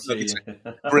 But course, it's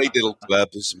a great little club.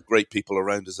 There's some great people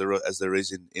around as there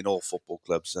is in all football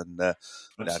clubs, and I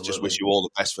just wish you all the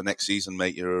best for next season,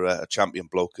 mate. You're a champion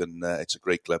bloke, and it's a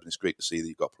great club, and it's great to see that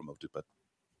you got promoted. But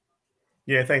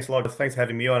yeah, thanks a lot. Thanks for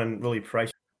having me on, and really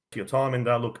appreciate your time. And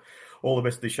look, all the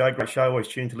best of the show. Great show. Always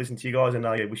tuned to listen to you guys, and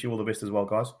wish you all the best as well,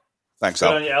 guys. Thanks,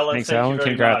 Alan. Alan. Thanks, Thank Alan. you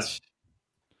very Congrats. much.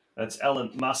 That's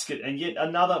Alan Muscat, and yet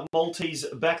another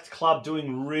Maltese-backed club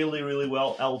doing really, really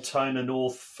well. Altona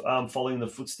North, following the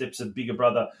footsteps of bigger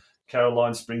brother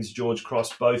Caroline Springs, George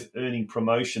Cross, both earning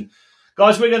promotion.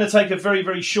 Guys, we're going to take a very,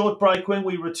 very short break. When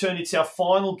we return, it's our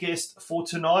final guest for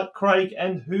tonight, Craig,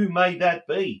 and who may that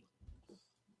be?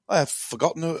 I have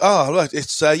forgotten who. Oh, right.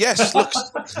 It's yes. Look,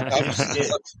 I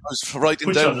was writing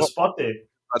Put down you on the spot there.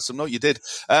 Had some note. You did.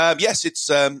 Yes,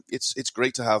 it's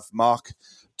great to have Mark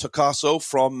Tocaso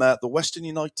from the Western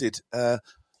United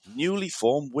newly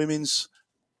formed Women's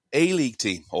A-League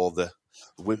team, or the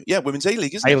Women's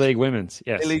A-League, isn't it? A-League Women's,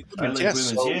 yes. A-League Women's, yes.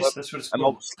 So, yes, that's what it's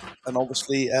called. And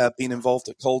obviously been involved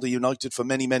at Calder United for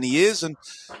many, many years, and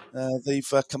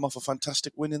they've come off a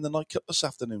fantastic win in the Night Cup this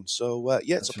afternoon. So,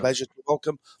 it's a pleasure to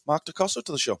welcome Mark Tocaso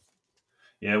to the show.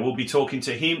 Yeah, we'll be talking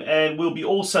to him, and we'll be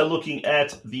also looking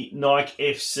at the Nike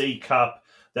FC Cup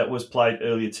that was played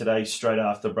earlier today, straight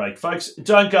after break. Folks,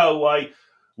 don't go away.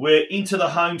 We're into the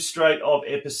home straight of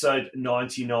episode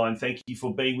 99. Thank you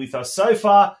for being with us so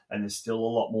far, and there's still a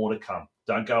lot more to come.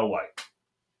 Don't go away.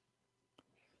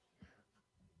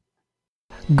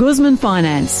 Guzman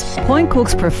Finance, Point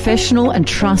Cook's professional and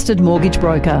trusted mortgage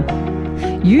broker.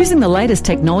 Using the latest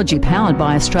technology powered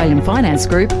by Australian Finance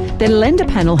Group, their lender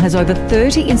panel has over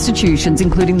 30 institutions,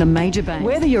 including the major banks.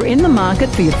 Whether you're in the market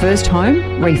for your first home,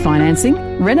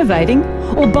 refinancing, renovating,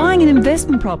 or buying an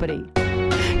investment property,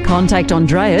 contact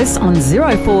Andreas on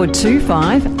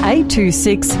 0425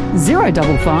 826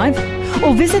 055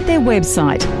 or visit their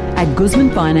website at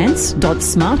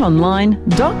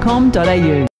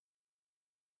guzmanfinance.smartonline.com.au.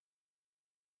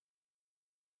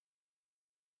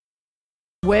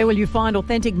 Where will you find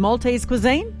authentic Maltese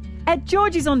cuisine? At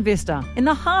Georgie's on Vista, in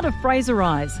the heart of Fraser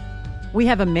Rise. We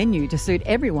have a menu to suit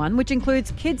everyone, which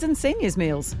includes kids and seniors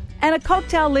meals, and a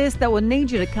cocktail list that will need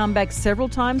you to come back several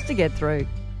times to get through.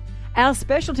 Our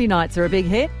specialty nights are a big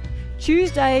hit.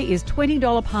 Tuesday is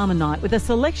 $20 Palmer night with a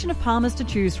selection of Palmers to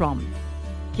choose from.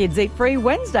 Kids eat free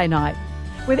Wednesday night.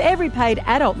 With every paid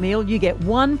adult meal, you get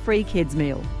one free kids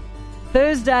meal.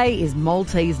 Thursday is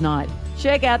Maltese night.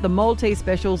 Check out the Maltese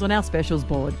specials on our specials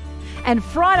board. And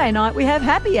Friday night we have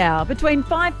happy hour between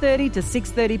 5:30 to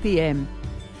 6:30 p.m.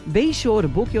 Be sure to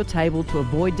book your table to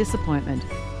avoid disappointment.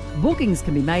 Bookings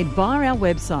can be made via our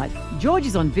website,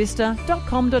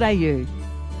 georgesonvista.com.au.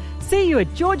 See you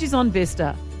at George's on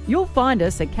Vista. You'll find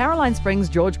us at Caroline Springs,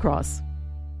 George Cross.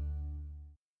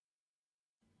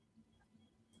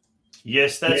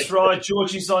 Yes, that's right.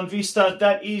 Georgie's on Vista.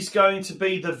 That is going to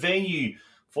be the venue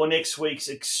for next week's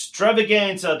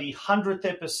extravaganza, the 100th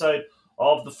episode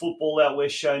of the Football Out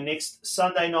West show next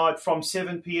Sunday night from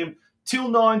 7 p.m. till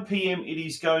 9 p.m. It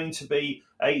is going to be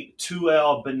a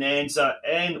 2-hour bonanza,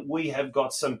 and we have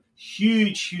got some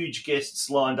huge guests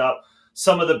lined up,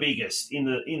 some of the biggest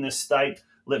in the state.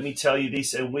 Let me tell you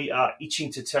this, and we are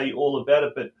itching to tell you all about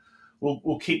it, but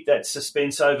we'll keep that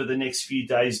suspense over the next few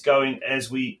days going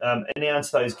as we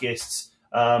announce those guests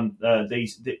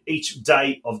each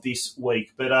day of this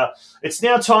week. But it's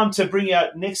now time to bring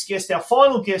our next guest, our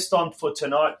final guest on for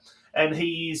tonight, and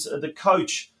he is the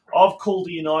coach of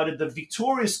Calder United, the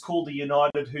victorious Calder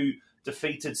United, who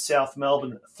defeated South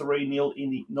Melbourne 3-0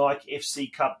 in the Nike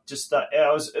FC Cup just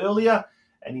hours earlier,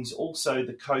 and he's also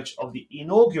the coach of the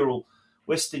inaugural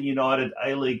Western United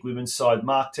A-League women's side,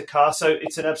 Mark Tocaso.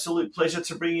 It's an absolute pleasure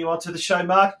to bring you onto the show,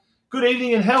 Mark. Good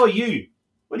evening, and how are you?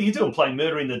 What are you doing, playing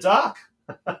Murder in the Dark?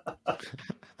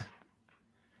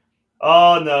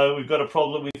 Oh, no, we've got a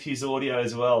problem with his audio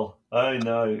as well. Oh,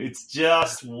 no, it's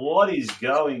just what is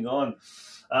going on?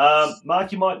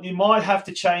 Mark, you might have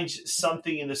to change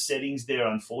something in the settings there,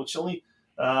 unfortunately.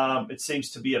 It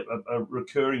seems to be a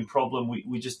recurring problem.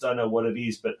 We just don't know what it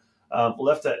is, but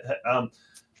we'll have to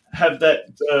have that.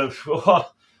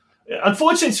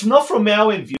 Unfortunately, it's not from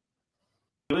our end,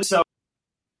 viewers, so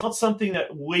not something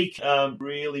that we can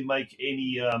really make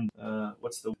any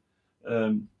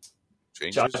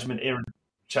judgment error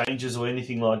changes or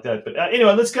anything like that. But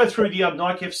anyway, let's go through the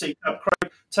Nike FC Cup.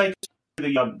 Craig, take us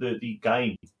through the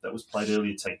game that was played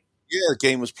earlier today. Yeah, the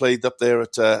game was played up there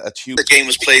at Hugh. The game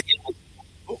was played.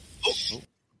 Oh, What's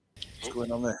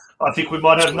going on there? I think we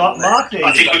might have not Mark there.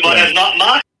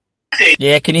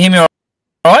 Yeah, can you hear me all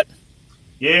right?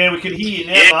 Yeah, we can hear you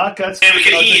now, Mark. That's good.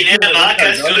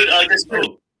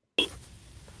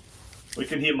 We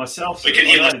can hear myself.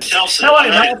 How are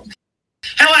you, mate?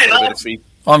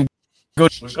 I'm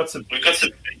good. We've got some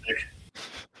feedback.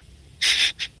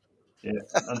 Yeah,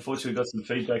 unfortunately, we've got some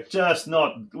feedback.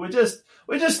 We're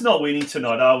just not winning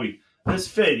tonight, are we? There's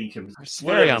fair income. It's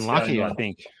very unlucky, I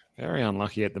think. Very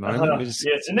unlucky at the moment.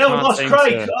 Yes, and now we lost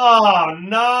Craig. Oh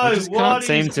no! What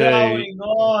is going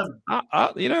on?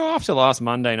 After last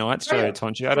Monday night's show,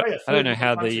 Tonchi, I don't know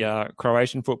how the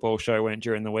Croatian football show went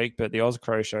during the week, but the Oz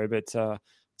Crow show. But tell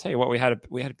you what, we had a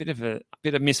bit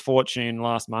of misfortune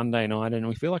last Monday night, and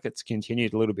we feel like it's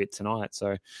continued a little bit tonight.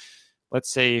 So let's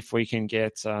see if we can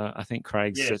get. I think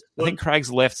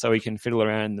Craig's left, so he can fiddle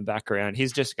around in the background.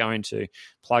 He's just going to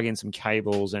plug in some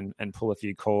cables and pull a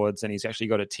few cords, and he's actually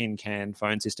got a tin can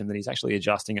phone system that he's actually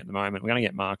adjusting at the moment. We're going to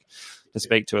get Mark to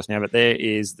speak to us now, but there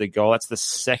is the goal. That's the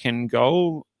second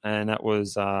goal, and that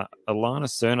was Alana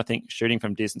Cern, I think, shooting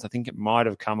from distance. I think it might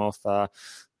have come off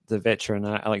the veteran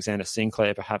Alexander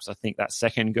Sinclair, perhaps. I think that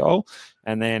second goal.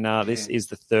 And then this is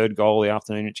the third goal of the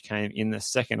afternoon, which came in the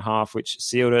second half, which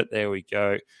sealed it. There we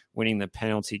go, winning the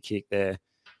penalty kick there.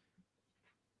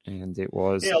 And it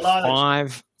was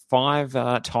five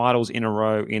titles in a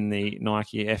row in the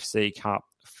Nike FC Cup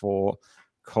for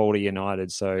Calder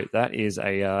United. So that is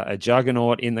a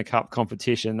juggernaut in the cup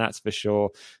competition, that's for sure.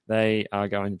 They are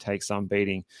going to take some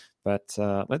beating. But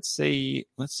let's see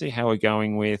how we're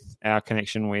going with our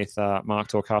connection with Mark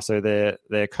Torcaso,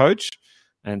 their coach,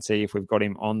 and see if we've got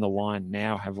him on the line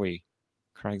now. Have we?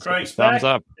 Craig's thumbs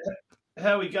up.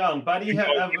 How are we going, buddy?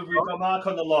 Have we got Mark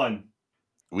on the line?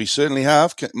 We certainly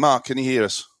have. Mark, can you hear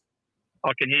us?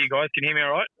 I can hear you guys. Can you hear me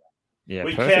all right? Yeah,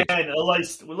 we perfect. can. At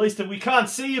least we can't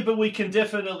see you, but we can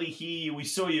definitely hear you. We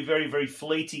saw you very, very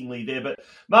fleetingly there. But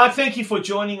Mark, thank you for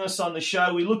joining us on the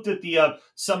show. We looked at the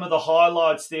some of the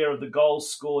highlights there of the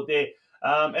goals scored there.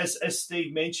 As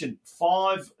Steve mentioned,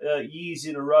 5 years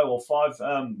in a row, or 5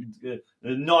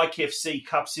 Nike FC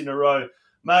Cups in a row.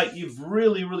 Mate, you've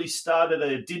really, really started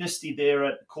a dynasty there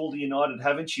at Calder United,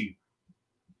 haven't you?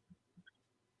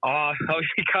 Oh,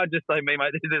 you can't just say me,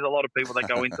 mate. There's a lot of people that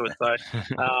go into it. So,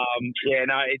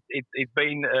 it's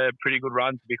been a pretty good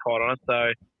run, to be quite honest.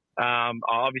 So,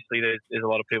 obviously there's a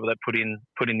lot of people that put in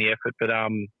the effort, but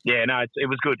it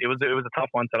was good. It was a tough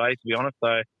one today, to be honest.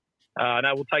 So,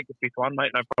 we'll take the 5th one,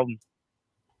 mate. No problem.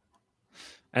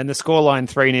 And the scoreline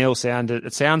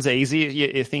 3-0 sounds easy.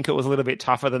 You think it was a little bit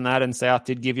tougher than that, and South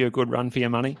did give you a good run for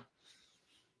your money?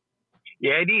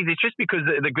 Yeah, it is. It's just because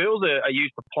the girls are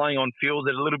used to playing on fields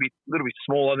that are a little bit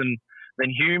smaller than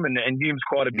Hume, and Hume's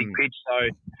quite a big pitch.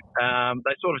 So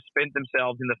they sort of spent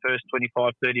themselves in the first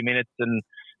 25, 30 minutes, and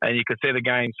you could see the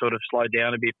game sort of slowed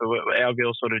down a bit. But our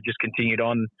girls sort of just continued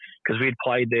on because we had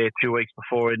played there 2 weeks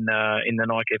before in the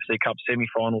Nike FC Cup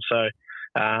semi-final. So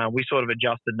we sort of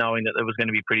adjusted, knowing that it was going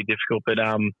to be pretty difficult. But it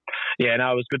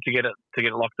was good to get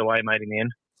it locked away, mate, in the end.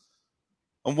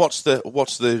 And what's the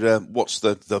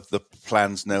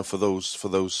plans now for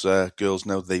those girls?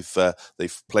 Now they've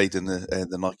played in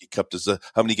the Nike Cup.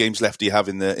 How many games left do you have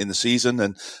in the season?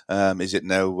 And is it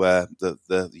now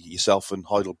the yourself and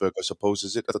Heidelberg, I suppose,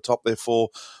 is it at the top there for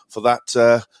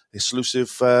that exclusive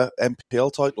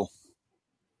MPL title?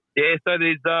 Yeah, so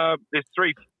there's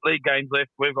 3 league games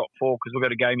left. We've got 4 because we've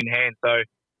got a game in hand. So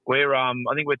we're I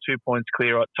think we're 2 points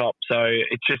clear at top. So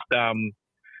it's just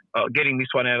getting this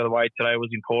one out of the way today was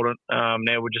important.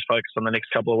 Now we're just focused on the next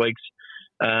couple of weeks.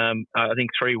 I think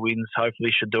 3 wins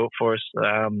hopefully should do it for us,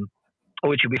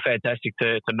 which would be fantastic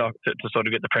to sort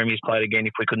of get the Premiers played again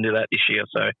if we couldn't do that this year.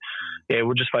 So, yeah,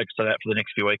 we'll just focus on that for the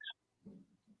next few weeks.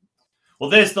 Well,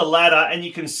 there's the ladder, and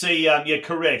you can see,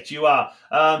 correct, you are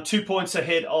 2 points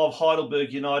ahead of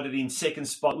Heidelberg United in second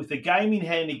spot with a game in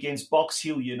hand against Box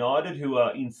Hill United, who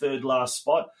are in third last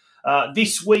spot.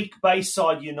 This week,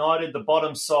 Bayside United, the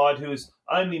bottom side, who has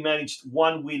only managed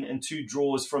 1 win and 2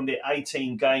 draws from their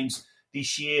 18 games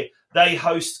this year, they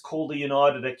host Calder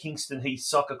United at Kingston Heath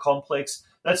Soccer Complex.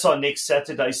 That's on next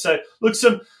Saturday. So, look,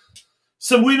 some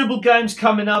winnable games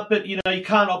coming up, but, you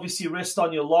can't obviously rest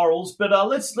on your laurels. But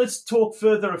let's talk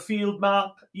further afield,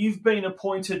 Mark. You've been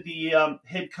appointed the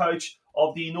head coach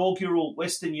of the inaugural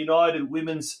Western United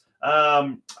women's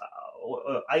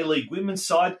A-League women's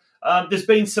side. There's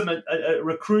been some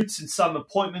recruits and some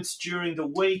appointments during the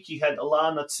week. You had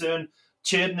Alana Cern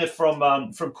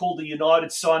from Calder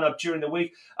United sign up during the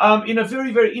week. In a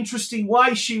very, very interesting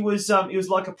way, she was it was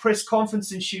like a press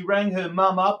conference, and she rang her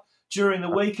mum up during the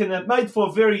week, and it made for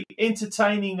a very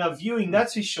entertaining viewing,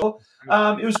 that's for sure.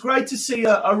 It was great to see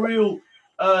a real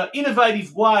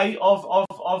innovative way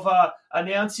of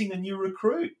announcing a new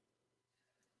recruit.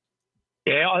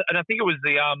 Yeah, and I think it was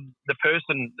the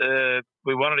person,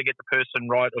 we wanted to get the person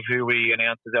right of who we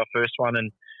announced as our first one.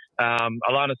 And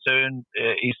Alana Cern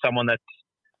is someone that's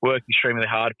worked extremely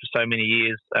hard for so many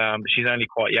years. She's only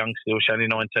quite young still. She's only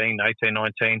 19.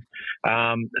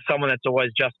 Someone that's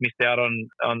always just missed out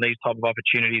on these type of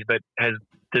opportunities, but has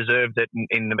deserved it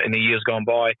in the years gone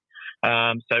by.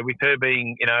 So with her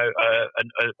being,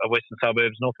 a Western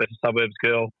Suburbs, Northwestern Suburbs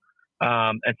girl,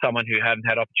 and someone who hadn't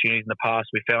had opportunities in the past,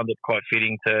 we found it quite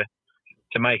fitting to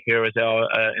make her as our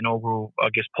inaugural,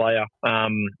 player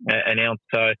announced.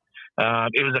 So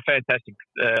it was a fantastic.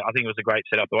 I think it was a great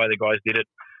setup the way the guys did it,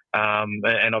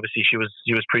 and obviously she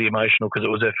was pretty emotional because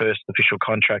it was her first official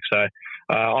contract. So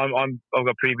I've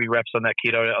got pretty big raps on that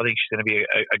kid. I think she's going to be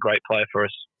a great player for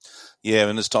us. Yeah,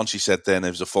 and as Tonchi said then,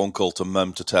 there was a phone call to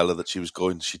Mum to tell her that she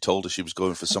told her she was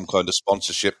going for some kind of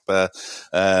sponsorship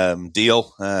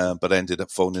deal, but ended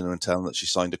up phoning her and telling her that she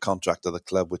signed a contract at the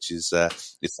club, which is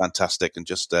fantastic. And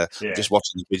just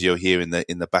watching the video here in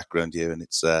the background here, and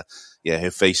it's her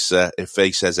face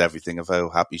says everything of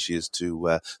how happy she is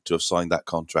to have signed that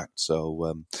contract.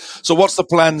 So what's the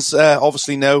plans?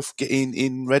 Obviously now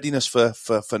in readiness for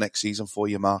next season for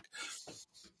you, Mark.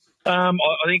 I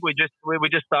think we're just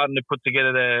starting to put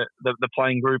together the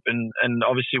playing group, and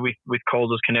obviously with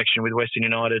Calder's connection with Western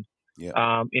United,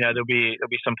 there'll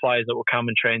be some players that will come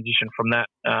and transition from that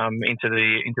into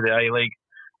the A League,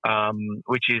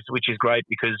 which is great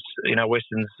because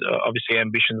Western's obviously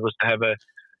ambitions was to have a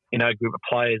group of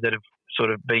players that have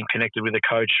sort of been connected with a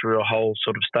coach through a whole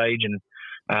sort of stage, and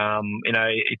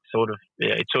it sort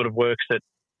of works that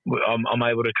I'm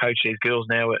able to coach these girls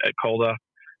now at Calder.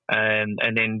 And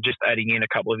then just adding in a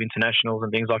couple of internationals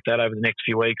and things like that over the next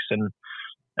few weeks, and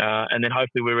then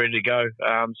hopefully we're ready to go.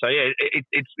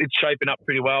 It's shaping up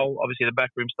pretty well. Obviously, the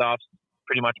backroom staff's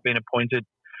pretty much been appointed,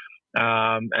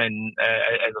 and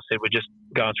as I said, we're just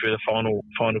going through the final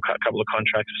couple of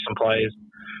contracts for some players,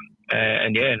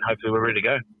 and hopefully we're ready to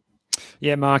go.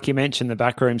 Yeah, Mark, you mentioned the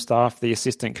backroom staff, the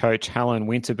assistant coach, Helen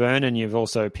Winterburn, and you've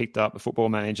also picked up the football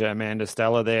manager, Amanda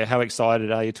Stella there. How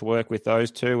excited are you to work with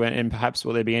those two? And perhaps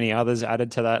will there be any others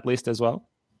added to that list as well?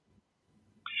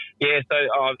 Yeah, so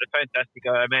fantastic.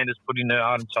 Amanda's putting her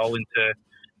heart and soul into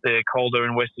the Calder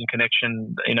and Western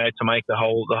connection, to make the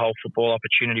whole football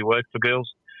opportunity work for girls.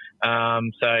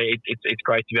 So it's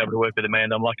great to be able to work with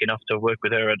Amanda. I'm lucky enough to work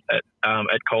with her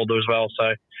at Calder as well.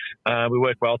 So we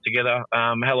work well together.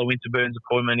 Helen Winterburn's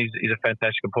appointment is a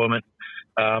fantastic appointment.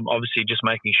 Obviously, just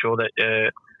making sure that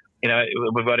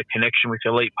we've got a connection with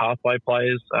elite pathway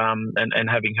players, and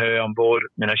having her on board.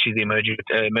 She's the emerging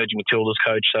Matildas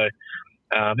coach, so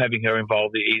having her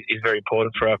involved is very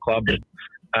important for our club.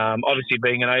 Obviously,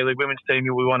 being an A-League women's team,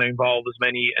 we want to involve as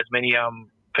many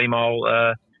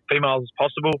females as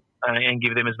possible, and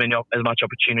give them as much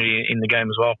opportunity in the game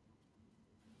as well.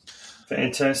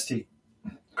 Fantastic,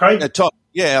 Craig. Tom,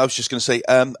 I was just going to say,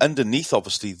 underneath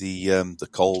obviously the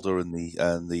Calder and the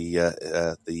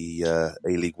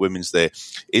A-League women's,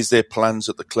 is there plans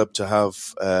at the club to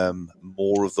have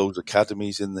more of those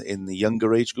academies in the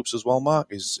younger age groups as well, Mark?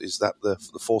 Is that the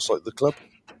foresight of the club?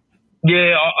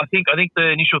 Yeah, I think the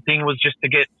initial thing was just to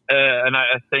get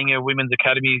a senior women's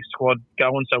academy squad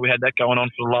going. So we had that going on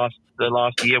for the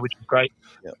last year, which was great.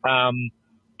 Yep.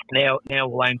 Now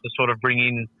we'll aim to sort of bring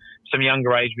in some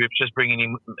younger age groups, just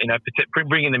bringing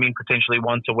them in potentially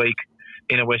once a week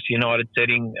in a Western United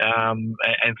setting,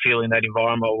 and feeling that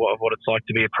environment of what it's like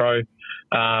to be a pro.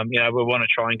 We want to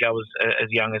try and go as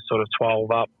young as sort of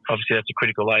 12 up. Obviously, that's a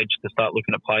critical age to start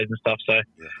looking at plays and stuff. So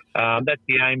that's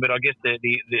the aim. But I guess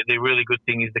the really good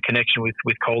thing is the connection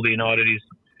with Calder United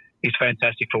is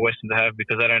fantastic for Western to have,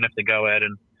 because they don't have to go out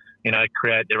and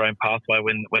create their own pathway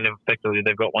when effectively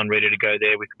they've got one ready to go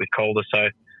there with Calder. So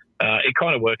it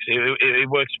kind of works. It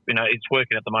works. It's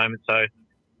working at the moment. So.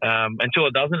 Until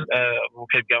it doesn't, we'll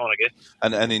keep going, I guess.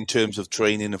 And in terms of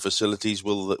training and facilities,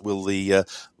 will the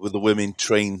women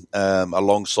train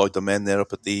alongside the men there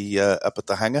up at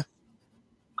the hangar?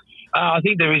 I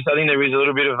think there is a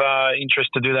little bit of interest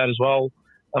to do that as well.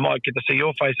 I might get to see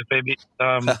your face a fair bit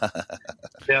down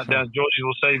at George's.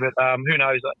 We'll see, but who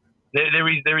knows?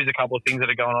 There is a couple of things that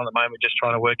are going on at the moment, just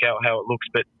trying to work out how it looks,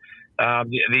 but.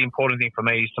 The important thing for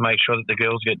me is to make sure that the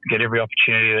girls get every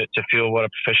opportunity to feel what a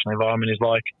professional environment is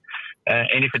like.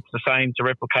 And if it's the same to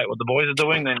replicate what the boys are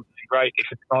doing, then great. If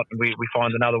it's not, we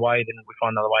find another way, then we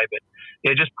find another way. But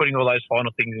yeah, just putting all those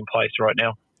final things in place right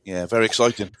now. Yeah, very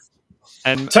exciting.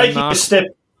 And taking a step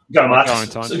Go, Mark. Go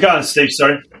on, Steve.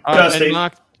 Sorry. Go on, Steve.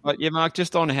 Mark,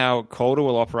 just on how Calder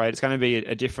will operate, it's going to be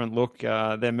a different look.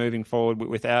 They're moving forward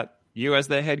without you as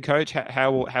their head coach.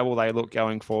 How will they look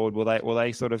going forward? Will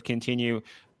they sort of continue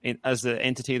as the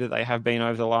entity that they have been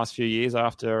over the last few years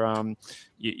after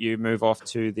you move off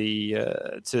to the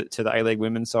A-League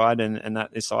women's side and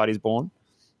that this side is born?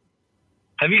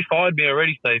 Have you fired me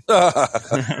already, Steve?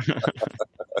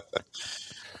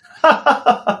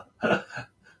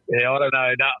 Yeah, I don't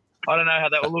know. No, I don't know how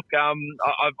that will look. I've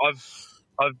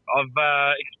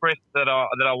expressed that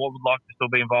I would like to still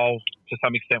be involved to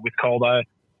some extent with Calder.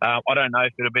 I don't know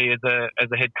if it'll be as a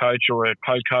head coach or a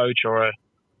co-coach or a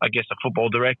football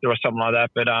director or something like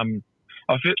that. But I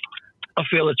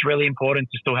feel it's really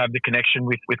important to still have the connection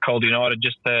with Calder United,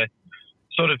 just to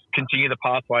sort of continue the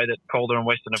pathway that Calder and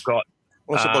Western have got.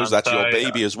 Well, I suppose that's your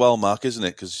baby as well, Mark, isn't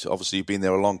it? Because obviously you've been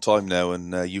there a long time now,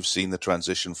 and you've seen the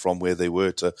transition from where they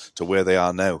were to where they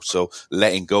are now. So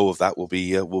letting go of that will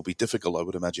be difficult, I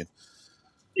would imagine.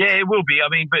 Yeah, it will be. I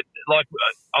mean, but like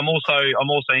I'm also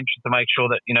interested to make sure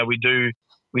that we do.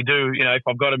 If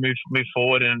I've got to move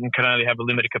forward and can only have a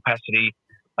limited capacity,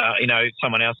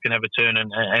 someone else can have a turn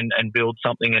and build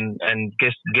something and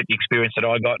get the experience that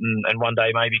I got, and one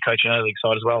day maybe coach an A-League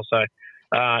side as well. So.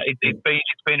 It's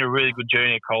been a really good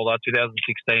journey at Calder.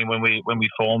 2016 when we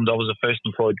formed, I was the first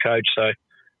employed coach. So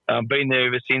been there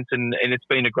ever since, and it's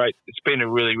been a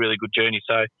really, really good journey.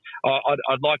 So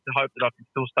I'd like to hope that I can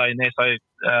still stay in there. So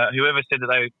whoever said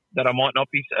that I might not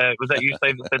be, was that you,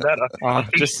 Steve, that said that? I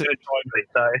think just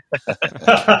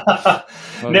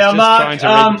now, Mark, trying to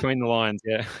read between the lines,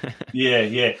 yeah.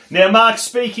 Yeah. Now, Mark,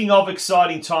 speaking of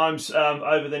exciting times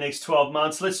over the next 12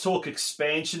 months, let's talk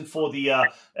expansion for the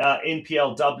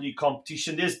NPLW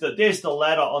competition. There's the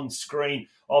ladder on screen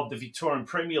of the Victorian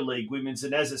Premier League Women's,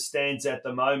 and as it stands at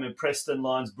the moment, Preston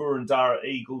Lions, Boroondara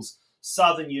Eagles,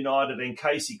 Southern United and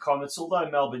Casey Comets, although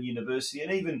Melbourne University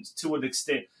and even to an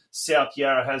extent South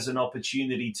Yarra has an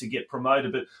opportunity to get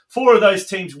promoted. But 4 of those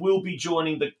teams will be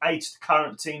joining the 8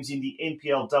 current teams in the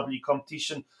NPLW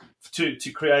competition to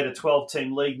create a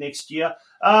 12-team league next year.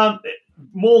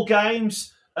 More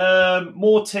games,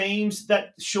 more teams,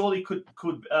 that surely could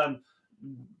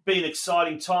be an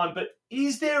exciting time. But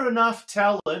is there enough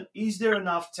talent?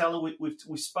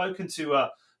 We've spoken to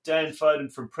Dan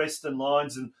Foden from Preston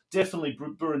Lions and definitely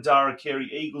Boroondara Carey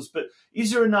Eagles. But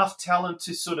is there enough talent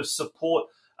to sort of support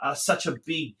such a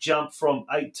big jump from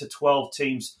 8 to 12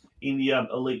 teams in the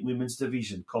elite women's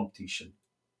division competition?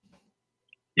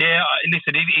 Yeah,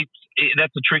 listen,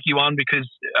 that's a tricky one because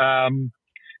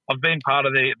I've been part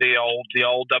of the old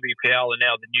WPL and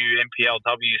now the new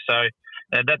NPLW. So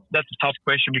that's a tough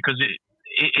question because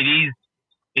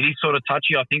it is sort of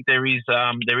touchy. I think there is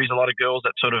a lot of girls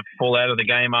that sort of fall out of the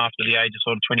game after the age of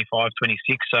sort of 25,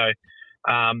 26. So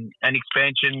an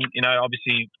expansion,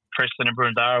 obviously Preston and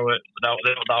Boroondara,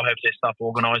 they'll have their stuff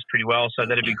organised pretty well, so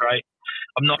that'd be great.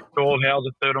 I'm not sure how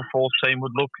the 3rd and 4th team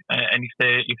would look and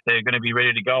if they're going to be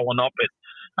ready to go or not, but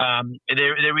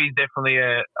there is definitely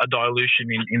a dilution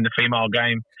in the female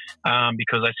game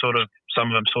because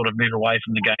some of them sort of move away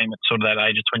from the game at sort of that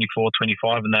age of 24,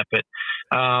 25 and that. But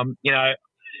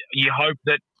you hope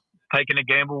that taking a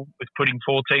gamble with putting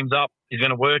 4 teams up is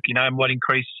going to work, and what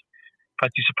increase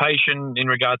participation in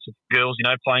regards to girls,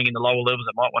 playing in the lower levels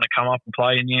that might want to come up and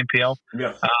play in the NPL.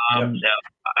 Yeah.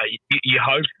 You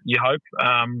hope.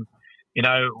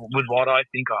 With what I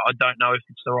think, I don't know if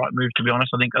it's the right move, to be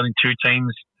honest. I think only the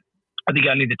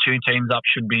 2 teams up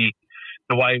should be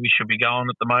the way we should be going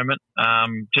at the moment,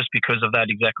 just because of that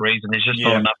exact reason. There's just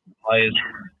not enough players.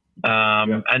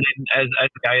 And then as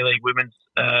the A-League women's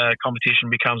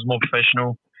competition becomes more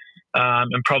professional,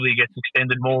 and probably gets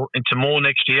extended more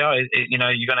next year, you're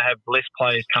going to have less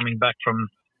players coming back from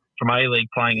A-League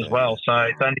playing as well. So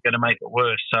it's only going to make it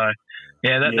worse. So,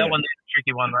 that one's a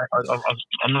tricky one, mate.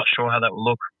 I'm not sure how that will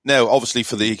look. Now, obviously,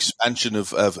 for the expansion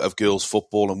of girls'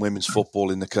 football and women's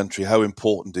football in the country, how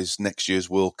important is next year's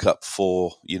World Cup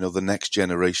for, the next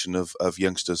generation of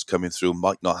youngsters coming through?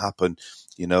 Might not happen,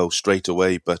 straight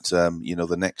away, but,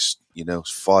 the next,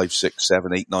 5, 6,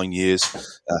 7, 8, 9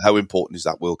 years, how important is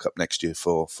that World Cup next year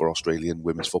for Australian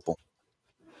women's football?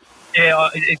 Yeah,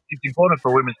 it's important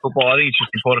for women's football. I think it's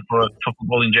just important for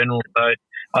football in general. So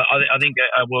I think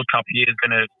a World Cup year is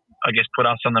going to, put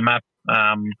us on the map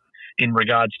in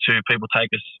regards to people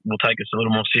will take us a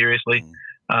little more seriously.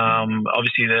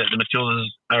 Obviously, the Matildas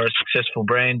are a successful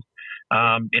brand.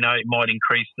 It might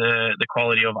increase the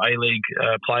quality of A-League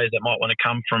players that might want to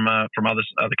come from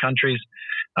other countries.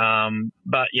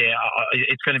 But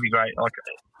it's going to be great. Like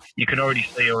you can already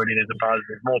see there's a buzz.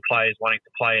 There's more players wanting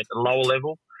to play at the lower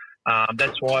level.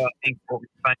 That's why I think what we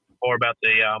were saying before about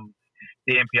the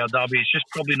NPLW is just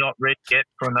probably not ready yet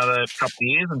for another couple of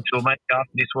years until maybe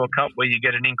after this World Cup, where you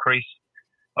get an increase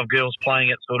of girls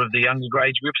playing at sort of the younger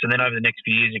grade groups, and then over the next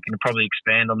few years you can probably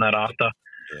expand on that after.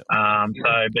 That's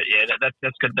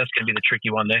going to be the tricky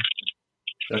one there.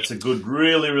 That's a good,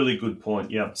 really, really good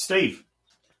point. Yeah, Steve.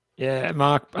 Yeah,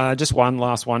 Mark, just one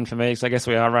last one for me, because I guess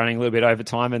we are running a little bit over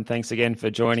time, and thanks again for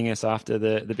joining us after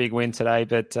the big win today.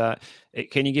 But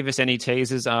can you give us any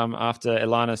teasers after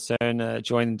Ilana Stern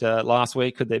joined last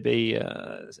week? Could there be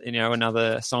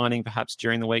another signing perhaps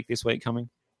during the week this week coming?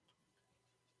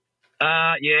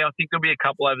 I think there'll be a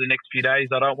couple over the next few days.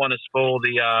 I don't want to spoil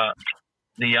the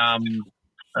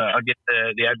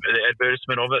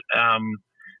advertisement of it.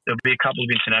 There'll be a couple of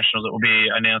internationals that will be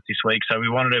announced this week, so we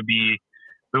wanted to be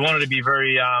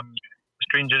very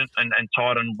stringent and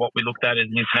tight on what we looked at as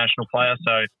an international player.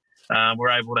 So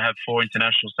we're able to have 4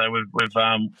 internationals. So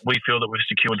we feel that we've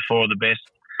secured 4 of the best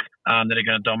that are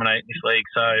going to dominate this league.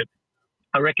 So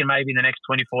I reckon maybe in the next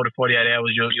 24 to 48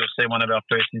 hours you'll see one of our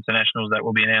first internationals that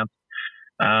will be announced.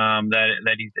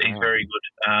 That is very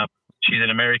good. She's an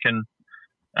American,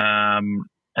 and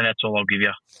that's all I'll give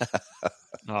you.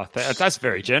 That's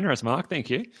very generous, Mark. Thank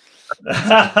you.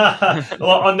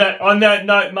 Well, on that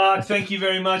note, Mark, thank you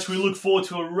very much. We look forward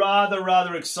to a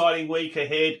rather exciting week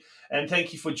ahead, and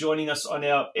thank you for joining us on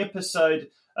our episode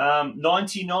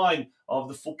 99 of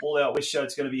the Football Out West show.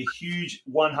 It's going to be a huge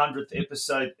 100th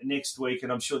episode next week,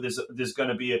 and I'm sure there's going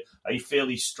to be a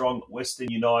fairly strong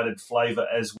Western United flavour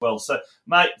as well. So,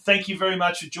 mate, thank you very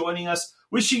much for joining us.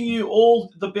 Wishing you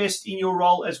all the best in your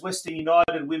role as Western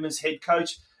United women's head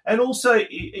coach, and also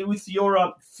with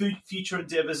your future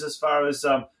endeavours as far as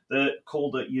the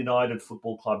Calder United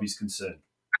Football Club is concerned.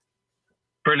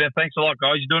 Brilliant. Thanks a lot,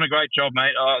 guys. You're doing a great job,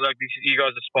 mate. You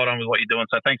guys are spot on with what you're doing,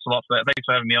 so thanks a lot for that. Thanks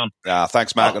for having me on.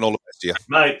 Thanks, Mark, and all the best to you.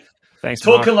 Mate, thanks,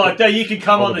 talking Mark. like that, you can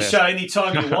come all on the show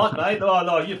anytime you want, mate. Oh,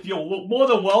 no, you're more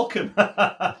than welcome.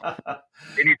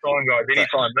 Anytime, guys.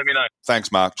 Anytime. Let me know.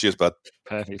 Thanks, Mark. Cheers, bud.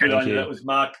 Perfect. Good Thank on you. you. That was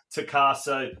Mark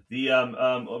Takaso,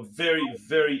 the very,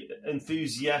 very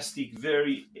enthusiastic,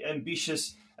 very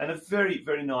ambitious, and a very,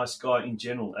 very nice guy in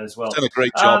general as well. He's done a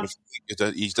great job.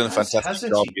 He's done a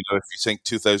fantastic job. he? If you think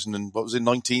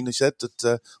 2019, he said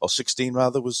or 16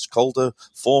 rather, was Calder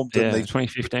formed. Yeah, and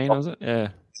 2015 was it? Yeah.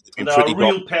 They're a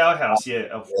real powerhouse, yeah,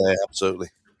 absolutely.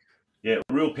 Yeah,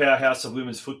 real powerhouse of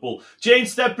women's football.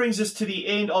 Gents, that brings us to the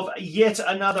end of yet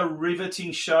another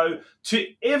riveting show. To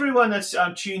everyone that's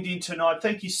tuned in tonight,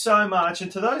 thank you so much.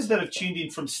 And to those that have tuned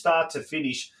in from start to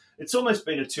finish, it's almost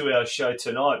been a 2-hour show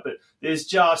tonight, but there's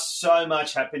just so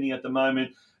much happening at the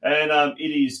moment. And it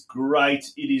is great.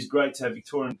 It is great to have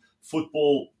Victorian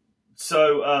football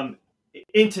so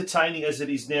entertaining as it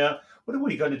is now. What are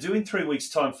we going to do in 3 weeks'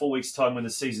 time, 4 weeks' time when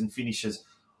the season finishes?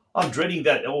 I'm dreading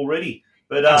that already.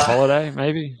 But holiday,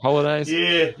 maybe holidays.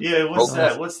 Yeah. What's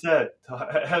that?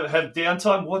 Have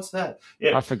downtime? What's that?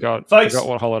 Yeah, I forgot. Folks, Forgot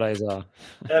what holidays are.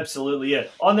 Absolutely, yeah.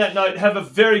 On that note, have a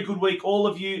very good week, all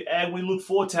of you, and we look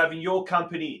forward to having your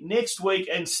company next week.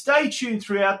 And stay tuned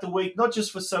throughout the week, not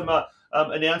just for some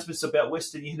announcements about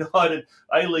Western United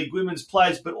A-League women's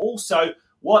players, but also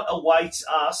what awaits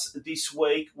us this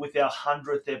week with our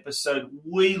 100th episode.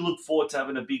 We look forward to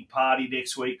having a big party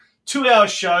next week. 2-hour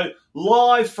show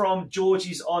live from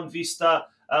Georgie's on Vista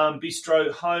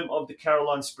Bistro, home of the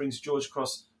Caroline Springs George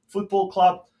Cross Football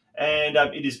Club. And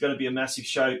it is going to be a massive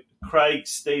show. Craig,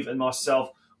 Steve and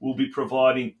myself will be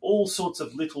providing all sorts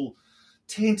of little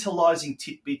tantalising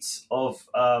tidbits of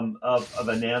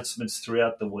announcements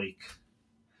throughout the week.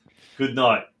 Good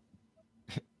night.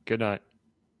 Good night.